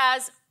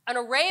has an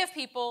array of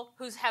people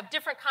who have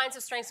different kinds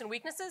of strengths and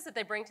weaknesses that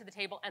they bring to the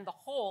table, and the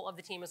whole of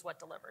the team is what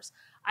delivers.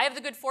 I have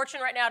the good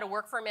fortune right now to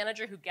work for a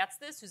manager who gets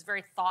this, who's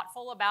very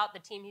thoughtful about the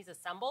team he's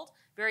assembled,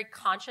 very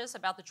conscious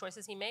about the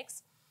choices he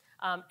makes.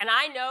 And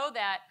I know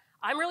that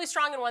I'm really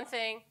strong in one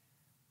thing,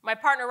 my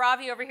partner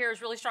Ravi over here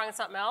is really strong in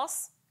something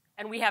else,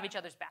 and we have each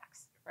other's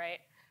backs, right?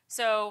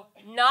 So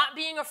not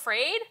being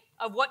afraid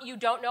of what you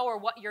don't know or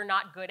what you're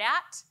not good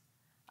at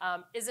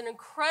is an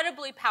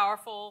incredibly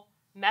powerful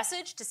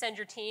message to send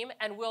your team,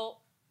 and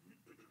will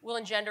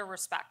engender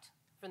respect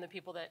from the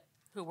people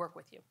who work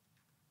with you.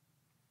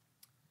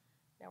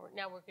 Now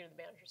we're getting to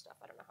the manager stuff.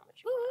 I don't know how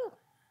much you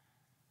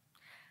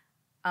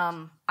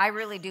want. I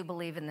really do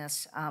believe in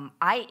this.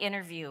 I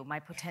interview my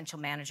potential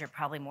manager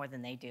probably more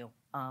than they do.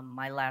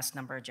 My last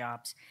number of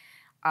jobs,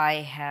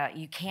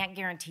 you can't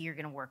guarantee you're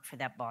going to work for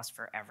that boss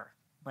forever,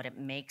 but it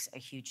makes a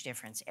huge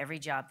difference. Every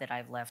job that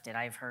I've left at,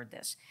 I've heard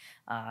this,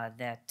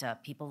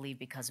 that people leave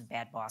because of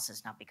bad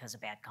bosses, not because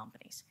of bad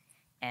companies.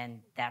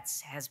 And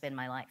has been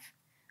my life.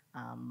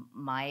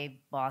 My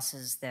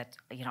bosses that,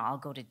 I'll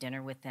go to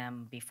dinner with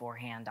them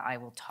beforehand. I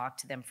will talk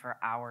to them for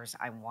hours.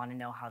 I want to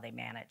know how they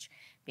manage,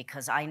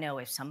 because I know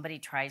if somebody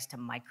tries to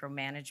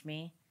micromanage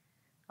me,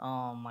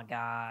 oh my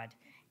God.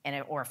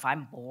 Or if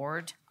I'm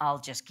bored, I'll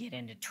just get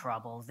into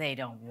trouble. They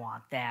don't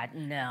want that.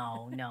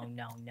 No, no,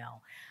 no,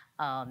 no.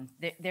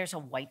 There's a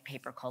white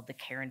paper called The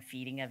Care and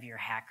Feeding of Your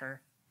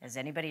Hacker. Has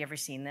anybody ever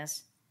seen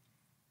this?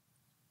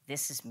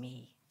 This is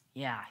me.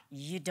 Yeah,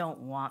 you don't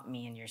want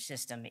me in your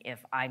system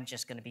if I'm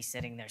just going to be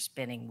sitting there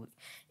spinning,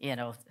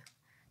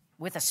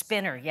 with a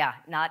spinner. Yeah,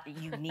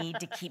 you need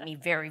to keep me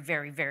very,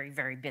 very, very,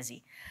 very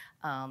busy.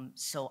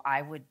 So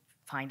I would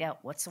find out,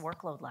 what's the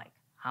workload like?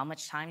 How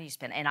much time do you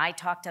spend? And I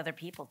talk to other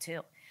people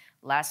too.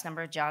 Last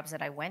number of jobs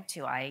that I went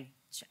to, I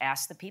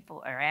asked the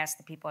people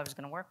I was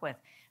going to work with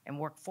and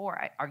work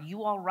for, are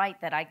you all right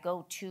that I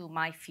go to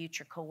my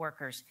future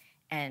coworkers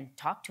and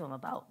talk to them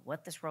about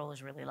what this role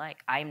is really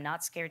like? I'm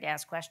not scared to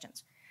ask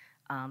questions.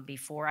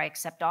 Before I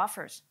accept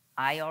offers,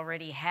 I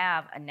already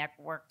have a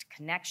networked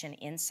connection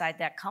inside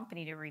that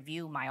company to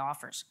review my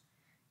offers.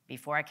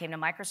 Before I came to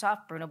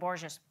Microsoft, Bruno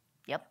Borges,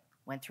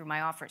 went through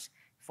my offers.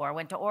 Before I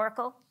went to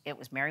Oracle, it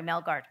was Mary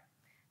Melgard.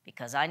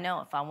 Because I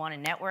know if I want to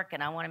network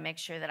and I want to make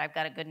sure that I've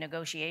got a good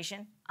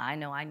negotiation, I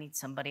know I need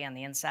somebody on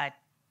the inside.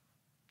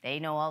 They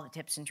know all the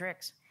tips and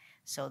tricks.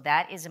 So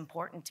that is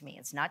important to me.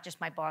 It's not just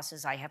my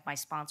bosses. I have my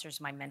sponsors,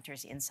 my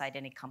mentors inside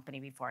any company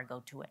before I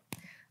go to it.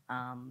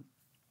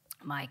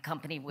 My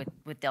company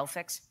with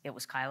Delphix, it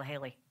was Kyle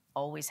Haley.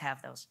 Always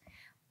have those.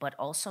 But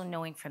also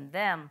knowing from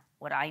them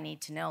what I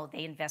need to know,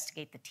 they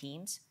investigate the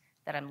teams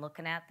that I'm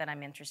looking at, that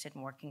I'm interested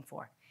in working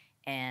for.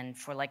 And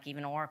for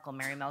even Oracle,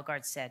 Mary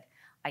Melgard said,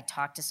 I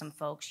talked to some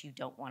folks, you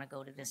don't want to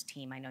go to this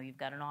team. I know you've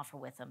got an offer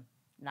with them.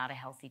 Not a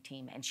healthy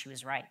team. And she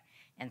was right.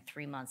 In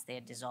 3 months, they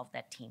had dissolved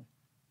that team.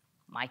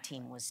 My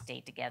team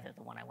stayed together,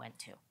 the one I went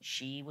to.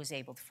 She was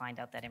able to find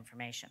out that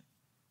information.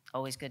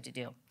 Always good to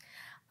do.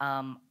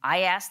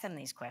 I asked them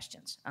these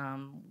questions.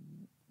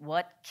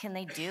 What can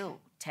they do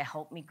to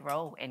help me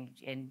grow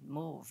and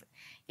move?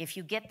 If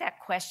you get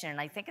that question,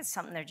 and I think it's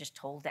something they're just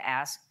told to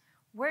ask,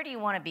 where do you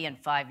want to be in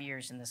 5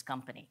 years in this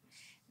company?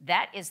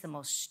 That is the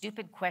most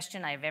stupid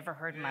question I've ever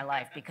heard in my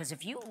life, because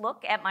if you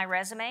look at my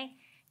resume,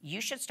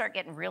 you should start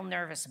getting real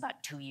nervous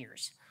about 2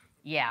 years.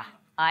 Yeah,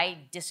 I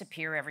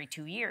disappear every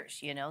 2 years.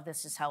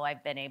 This is how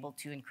I've been able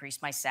to increase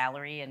my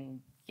salary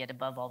and get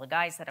above all the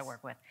guys that I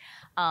work with.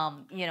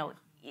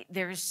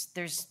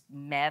 There's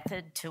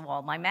method to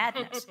all my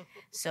madness.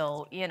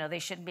 So, they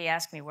shouldn't be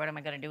asking me, what am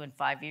I going to do in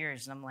 5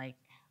 years? And I'm like,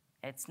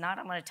 it's not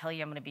I'm going to tell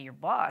you I'm going to be your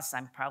boss.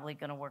 I'm probably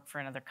going to work for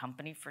another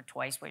company for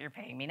twice what you're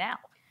paying me now.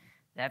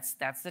 That's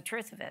the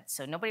truth of it.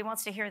 So nobody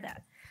wants to hear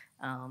that.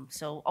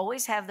 So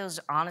always have those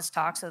honest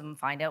talks with them,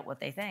 find out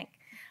what they think.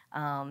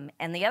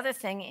 And the other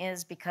thing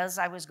is, because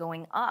I was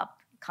going up,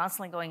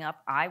 constantly going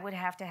up, I would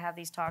have to have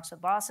these talks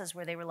with bosses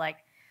where they were like,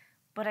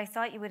 but I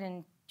thought you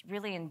would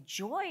really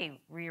enjoy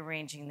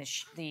rearranging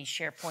the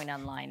SharePoint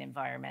Online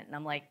environment. And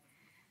I'm like,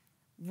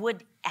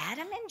 would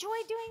Adam enjoy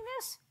doing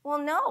this? Well,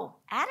 no.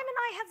 Adam and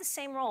I have the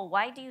same role.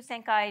 Why do you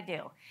think I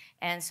do?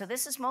 And so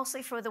this is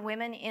mostly for the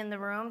women in the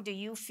room. Do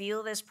you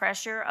feel this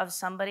pressure of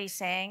somebody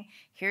saying,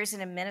 here's an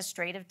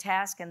administrative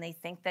task, and they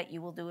think that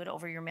you will do it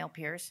over your male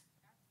peers?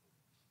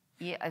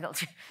 Yeah,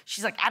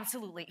 she's like,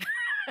 absolutely.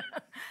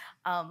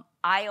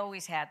 I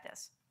always had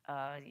this.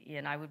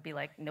 And I would be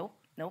like, nope.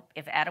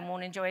 If Adam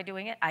won't enjoy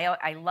doing it,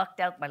 I lucked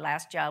out. My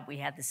last job, we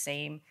had the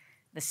same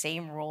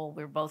role.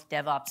 We were both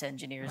DevOps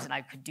engineers, and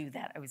I could do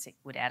that. I would say,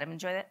 would Adam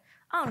enjoy that?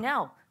 Oh,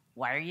 no.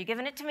 Why are you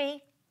giving it to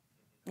me?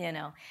 you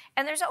know.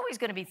 And there's always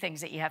going to be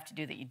things that you have to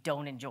do that you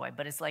don't enjoy,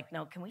 but it's like,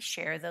 no, can we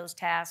share those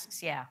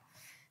tasks? Yeah.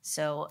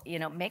 So, you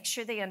know, make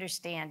sure they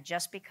understand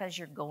just because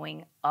you're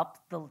going up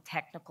the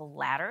technical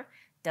ladder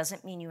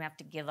doesn't mean you have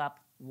to give up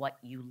what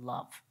you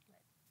love.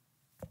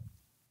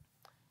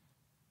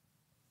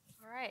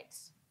 All right.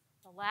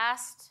 The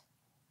last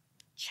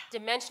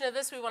dimension of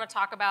this we want to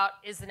talk about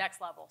is the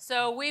next level.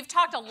 So we've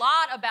talked a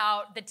lot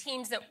about the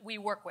teams that we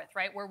work with,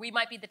 right, where we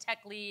might be the tech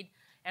lead,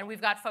 and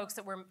we've got folks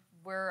that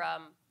we're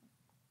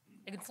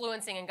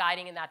influencing and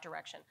guiding in that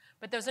direction.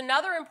 But there's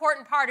another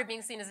important part of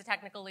being seen as a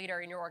technical leader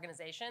in your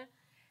organization,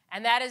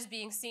 and that is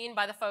being seen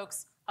by the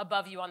folks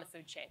above you on the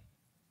food chain,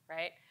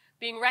 right?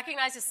 Being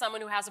recognized as someone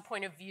who has a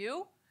point of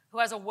view, who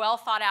has a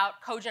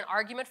well-thought-out, cogent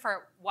argument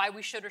for why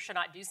we should or should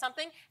not do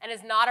something, and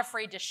is not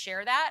afraid to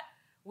share that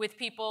with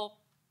people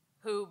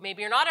who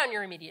maybe are not on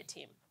your immediate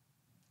team.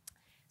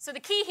 So the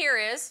key here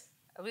is,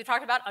 we've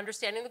talked about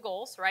understanding the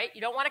goals, right?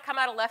 You don't want to come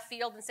out of left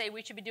field and say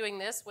we should be doing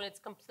this when it's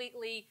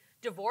completely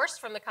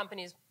divorced from the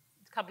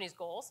company's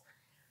goals.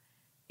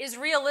 Is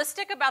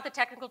realistic about the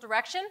technical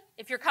direction.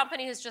 If your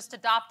company has just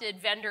adopted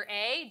vendor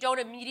A, don't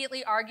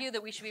immediately argue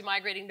that we should be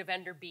migrating to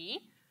vendor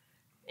B.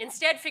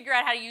 Instead, figure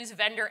out how to use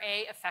vendor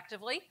A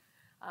effectively.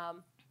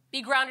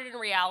 Be grounded in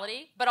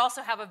reality, but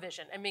also have a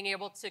vision and being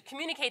able to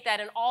communicate that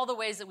in all the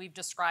ways that we've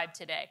described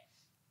today.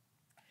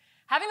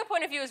 Having a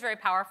point of view is very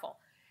powerful.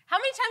 How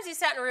many times you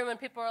sat in a room and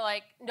people are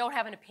like, don't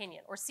have an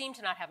opinion or seem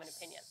to not have an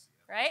opinion,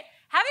 right?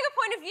 Having a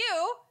point of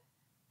view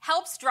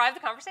helps drive the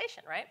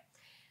conversation, right?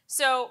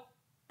 So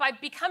by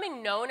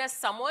becoming known as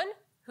someone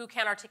who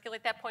can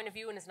articulate that point of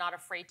view and is not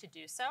afraid to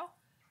do so,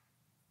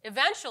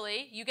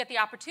 eventually you get the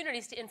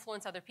opportunities to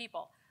influence other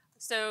people.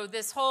 So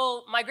this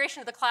whole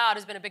migration to the cloud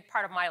has been a big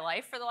part of my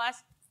life for the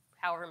last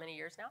however many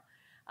years now.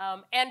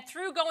 And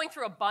through going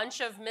through a bunch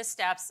of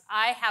missteps,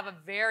 I have a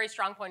very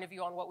strong point of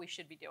view on what we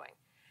should be doing.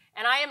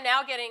 And I am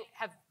now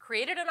have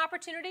created an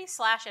opportunity,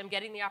 / am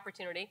getting the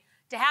opportunity,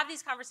 to have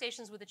these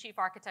conversations with the chief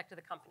architect of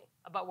the company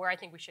about where I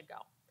think we should go.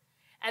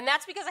 And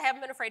that's because I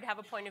haven't been afraid to have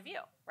a point of view,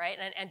 right,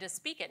 and to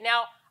speak it.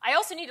 Now, I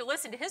also need to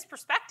listen to his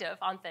perspective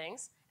on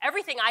things.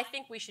 Everything I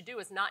think we should do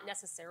is not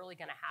necessarily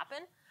going to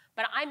happen,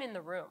 but I'm in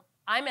the room.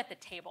 I'm at the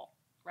table,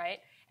 right?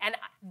 And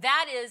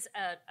that is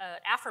an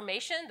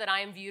affirmation that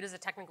I am viewed as a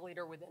technical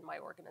leader within my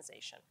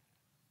organization.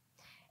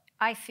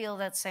 I feel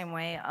that same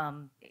way.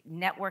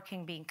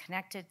 Networking, being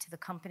connected to the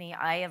company.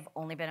 I have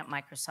only been at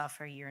Microsoft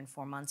for 1 year and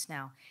 4 months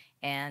now,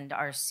 and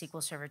our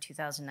SQL Server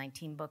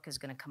 2019 book is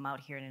going to come out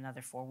here in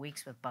another 4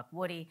 weeks with Buck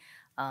Woody.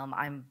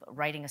 I'm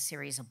writing a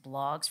series of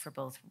blogs for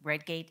both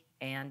Redgate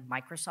and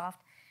Microsoft.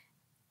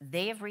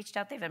 They have reached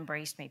out, they've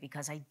embraced me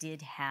because I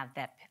did have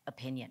that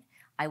opinion.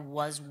 I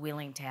was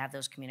willing to have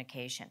those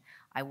communication.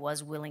 I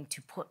was willing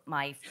to put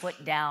my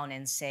foot down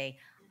and say,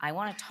 I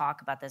want to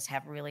talk about this,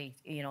 have really,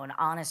 you know, an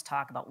honest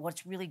talk about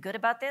what's really good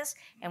about this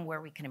and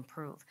where we can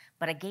improve.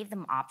 But I gave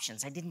them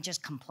options. I didn't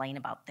just complain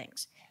about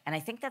things. And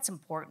I think that's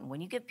important. When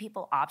you give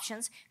people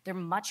options, they're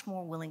much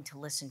more willing to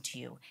listen to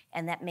you.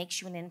 And that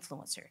makes you an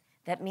influencer.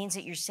 That means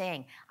that you're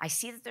saying, I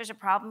see that there's a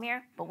problem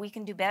here, but we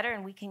can do better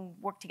and we can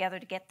work together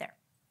to get there.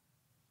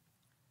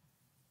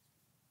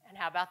 And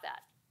how about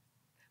that?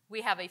 We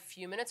have a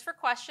few minutes for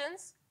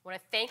questions. I want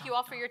to thank you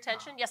all for your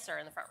attention. Yes, sir,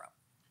 in the front row.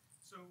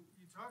 So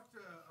you talked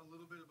a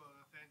little bit about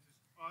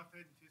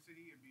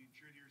authenticity and being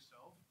true to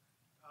yourself.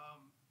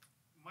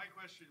 My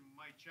question,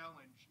 my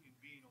challenge in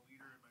being a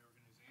leader in my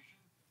organization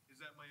is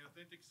that my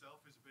authentic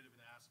self is a bit of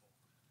an asshole.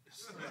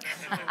 So,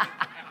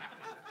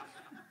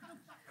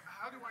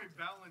 how do I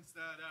balance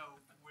that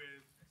out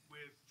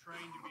with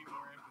trying to be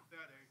more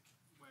empathetic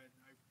when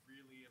I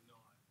really am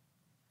not?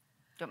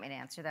 Do you want me to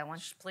answer that one?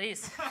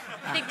 Please.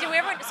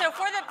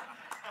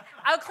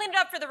 I'll clean it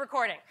up for the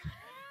recording.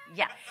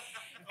 Yeah.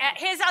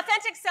 His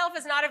authentic self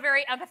is not a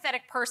very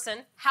empathetic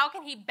person. How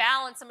can he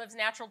balance some of his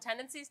natural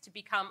tendencies to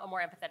become a more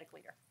empathetic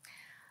leader?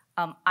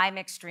 I'm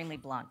extremely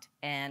blunt.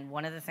 And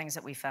one of the things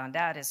that we found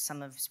out is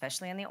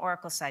especially on the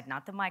Oracle side,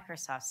 not the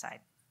Microsoft side,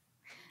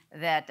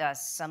 that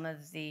some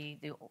of the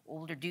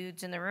older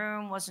dudes in the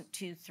room wasn't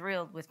too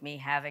thrilled with me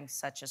having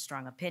such a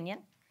strong opinion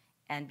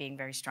and being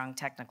very strong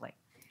technically.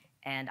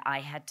 And I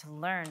had to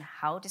learn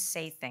how to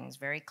say things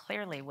very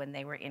clearly when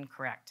they were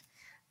incorrect.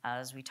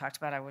 As we talked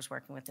about, I was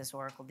working with this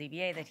Oracle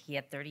DBA that he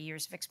had 30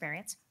 years of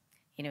experience.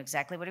 He knew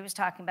exactly what he was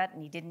talking about,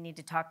 and he didn't need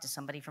to talk to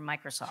somebody from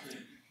Microsoft.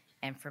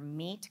 And for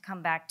me to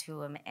come back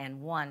to him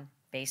and, one,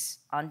 base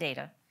on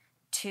data,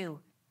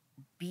 two,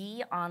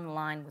 be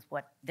online with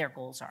what their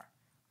goals are.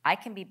 I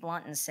can be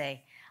blunt and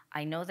say,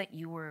 I know that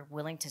you were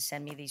willing to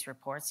send me these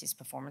reports, these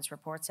performance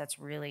reports. That's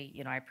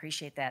really, I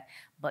appreciate that.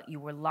 But you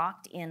were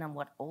locked in on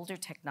what older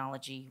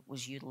technology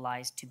was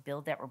utilized to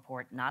build that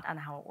report, not on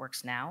how it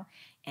works now.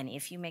 And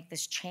if you make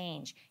this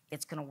change,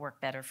 it's going to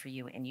work better for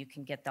you. And you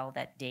can get all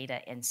that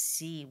data and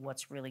see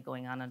what's really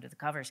going on under the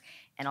covers.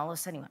 And all of a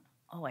sudden you went,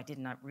 oh, I did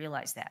not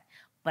realize that.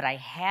 But I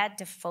had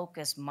to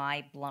focus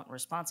my blunt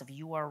response of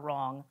you are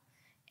wrong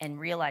and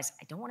realize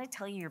I don't want to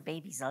tell you your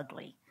baby's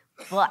ugly,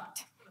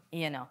 but...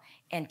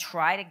 and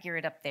try to gear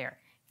it up there.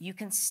 you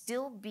can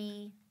still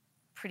be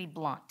pretty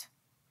blunt,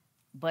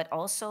 but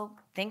also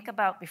think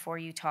about before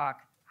you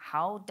talk,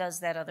 how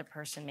does that other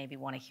person maybe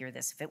want to hear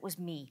this? If it was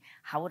me,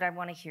 how would I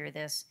want to hear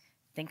this?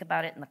 Think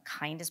about it in the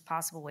kindest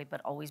possible way,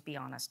 but always be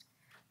honest.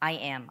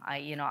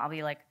 I'll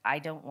be like, I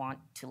don't want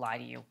to lie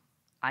to you.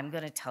 I'm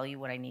going to tell you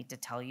what I need to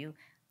tell you,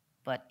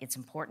 but it's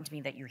important to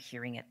me that you're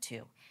hearing it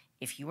too.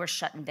 If you are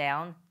shutting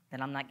down,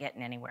 then I'm not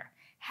getting anywhere.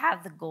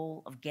 Have the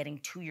goal of getting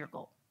to your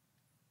goal.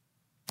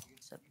 You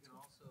can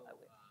also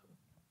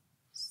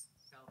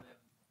tell them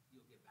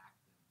you'll get back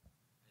to them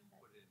and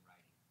put it in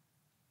writing.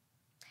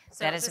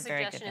 So That is the a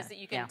very good suggestion is one. that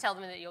you can Yeah. tell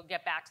them that you'll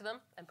get back to them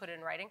and put it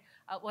in writing.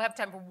 We'll have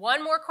time for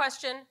one more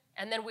question,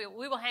 and then we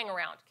will hang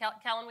around.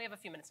 Kellyn, we have a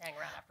few minutes to hang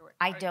around afterward.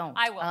 I don't.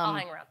 I will. I'll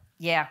hang around.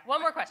 Yeah. One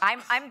more question.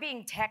 I'm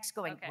being text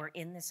going, Okay. we're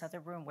in this other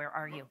room, where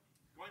are you?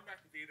 Going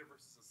back to data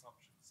versus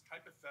assumptions,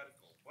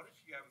 hypothetical, what if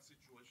you have a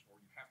situation where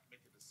you have to make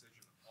a decision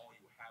and all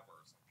you have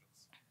are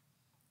assumptions?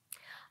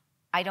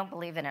 I don't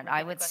believe in it.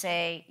 I would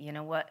say, you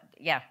know what?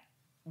 Yeah.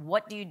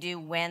 What do you do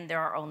when there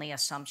are only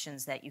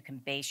assumptions that you can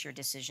base your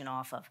decision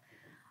off of?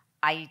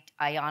 I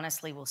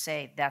honestly will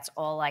say that's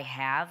all I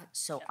have,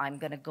 so I'm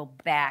going to go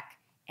back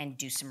and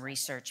do some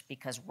research,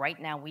 because right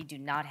now we do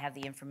not have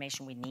the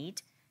information we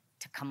need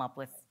to come up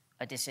with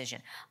a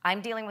decision.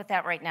 I'm dealing with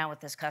that right now with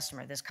this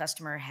customer. This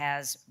customer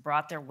has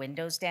brought their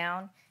windows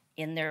down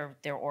in their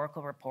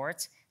Oracle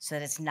reports so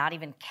that it's not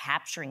even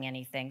capturing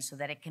anything so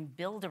that it can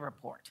build a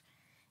report.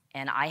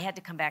 And I had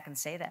to come back and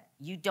say that.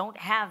 You don't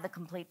have the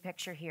complete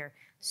picture here,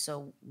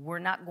 so we're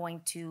not going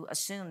to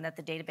assume that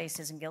the database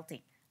isn't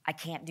guilty. I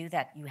can't do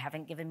that. You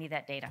haven't given me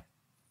that data.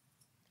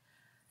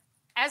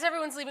 As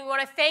everyone's leaving, we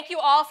want to thank you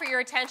all for your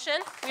attention.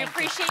 We Thank you.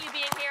 appreciate you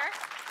being here.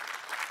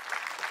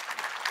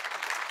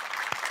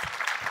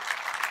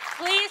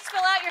 Please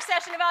fill out your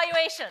session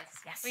evaluations.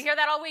 Yes. We hear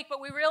that all week,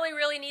 but we really,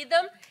 really need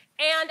them.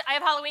 And I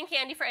have Halloween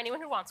candy for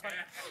anyone who wants one.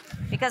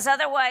 Because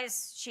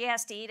otherwise, she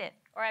has to eat it.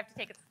 Or I have to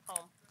take it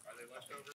home. Are they left over?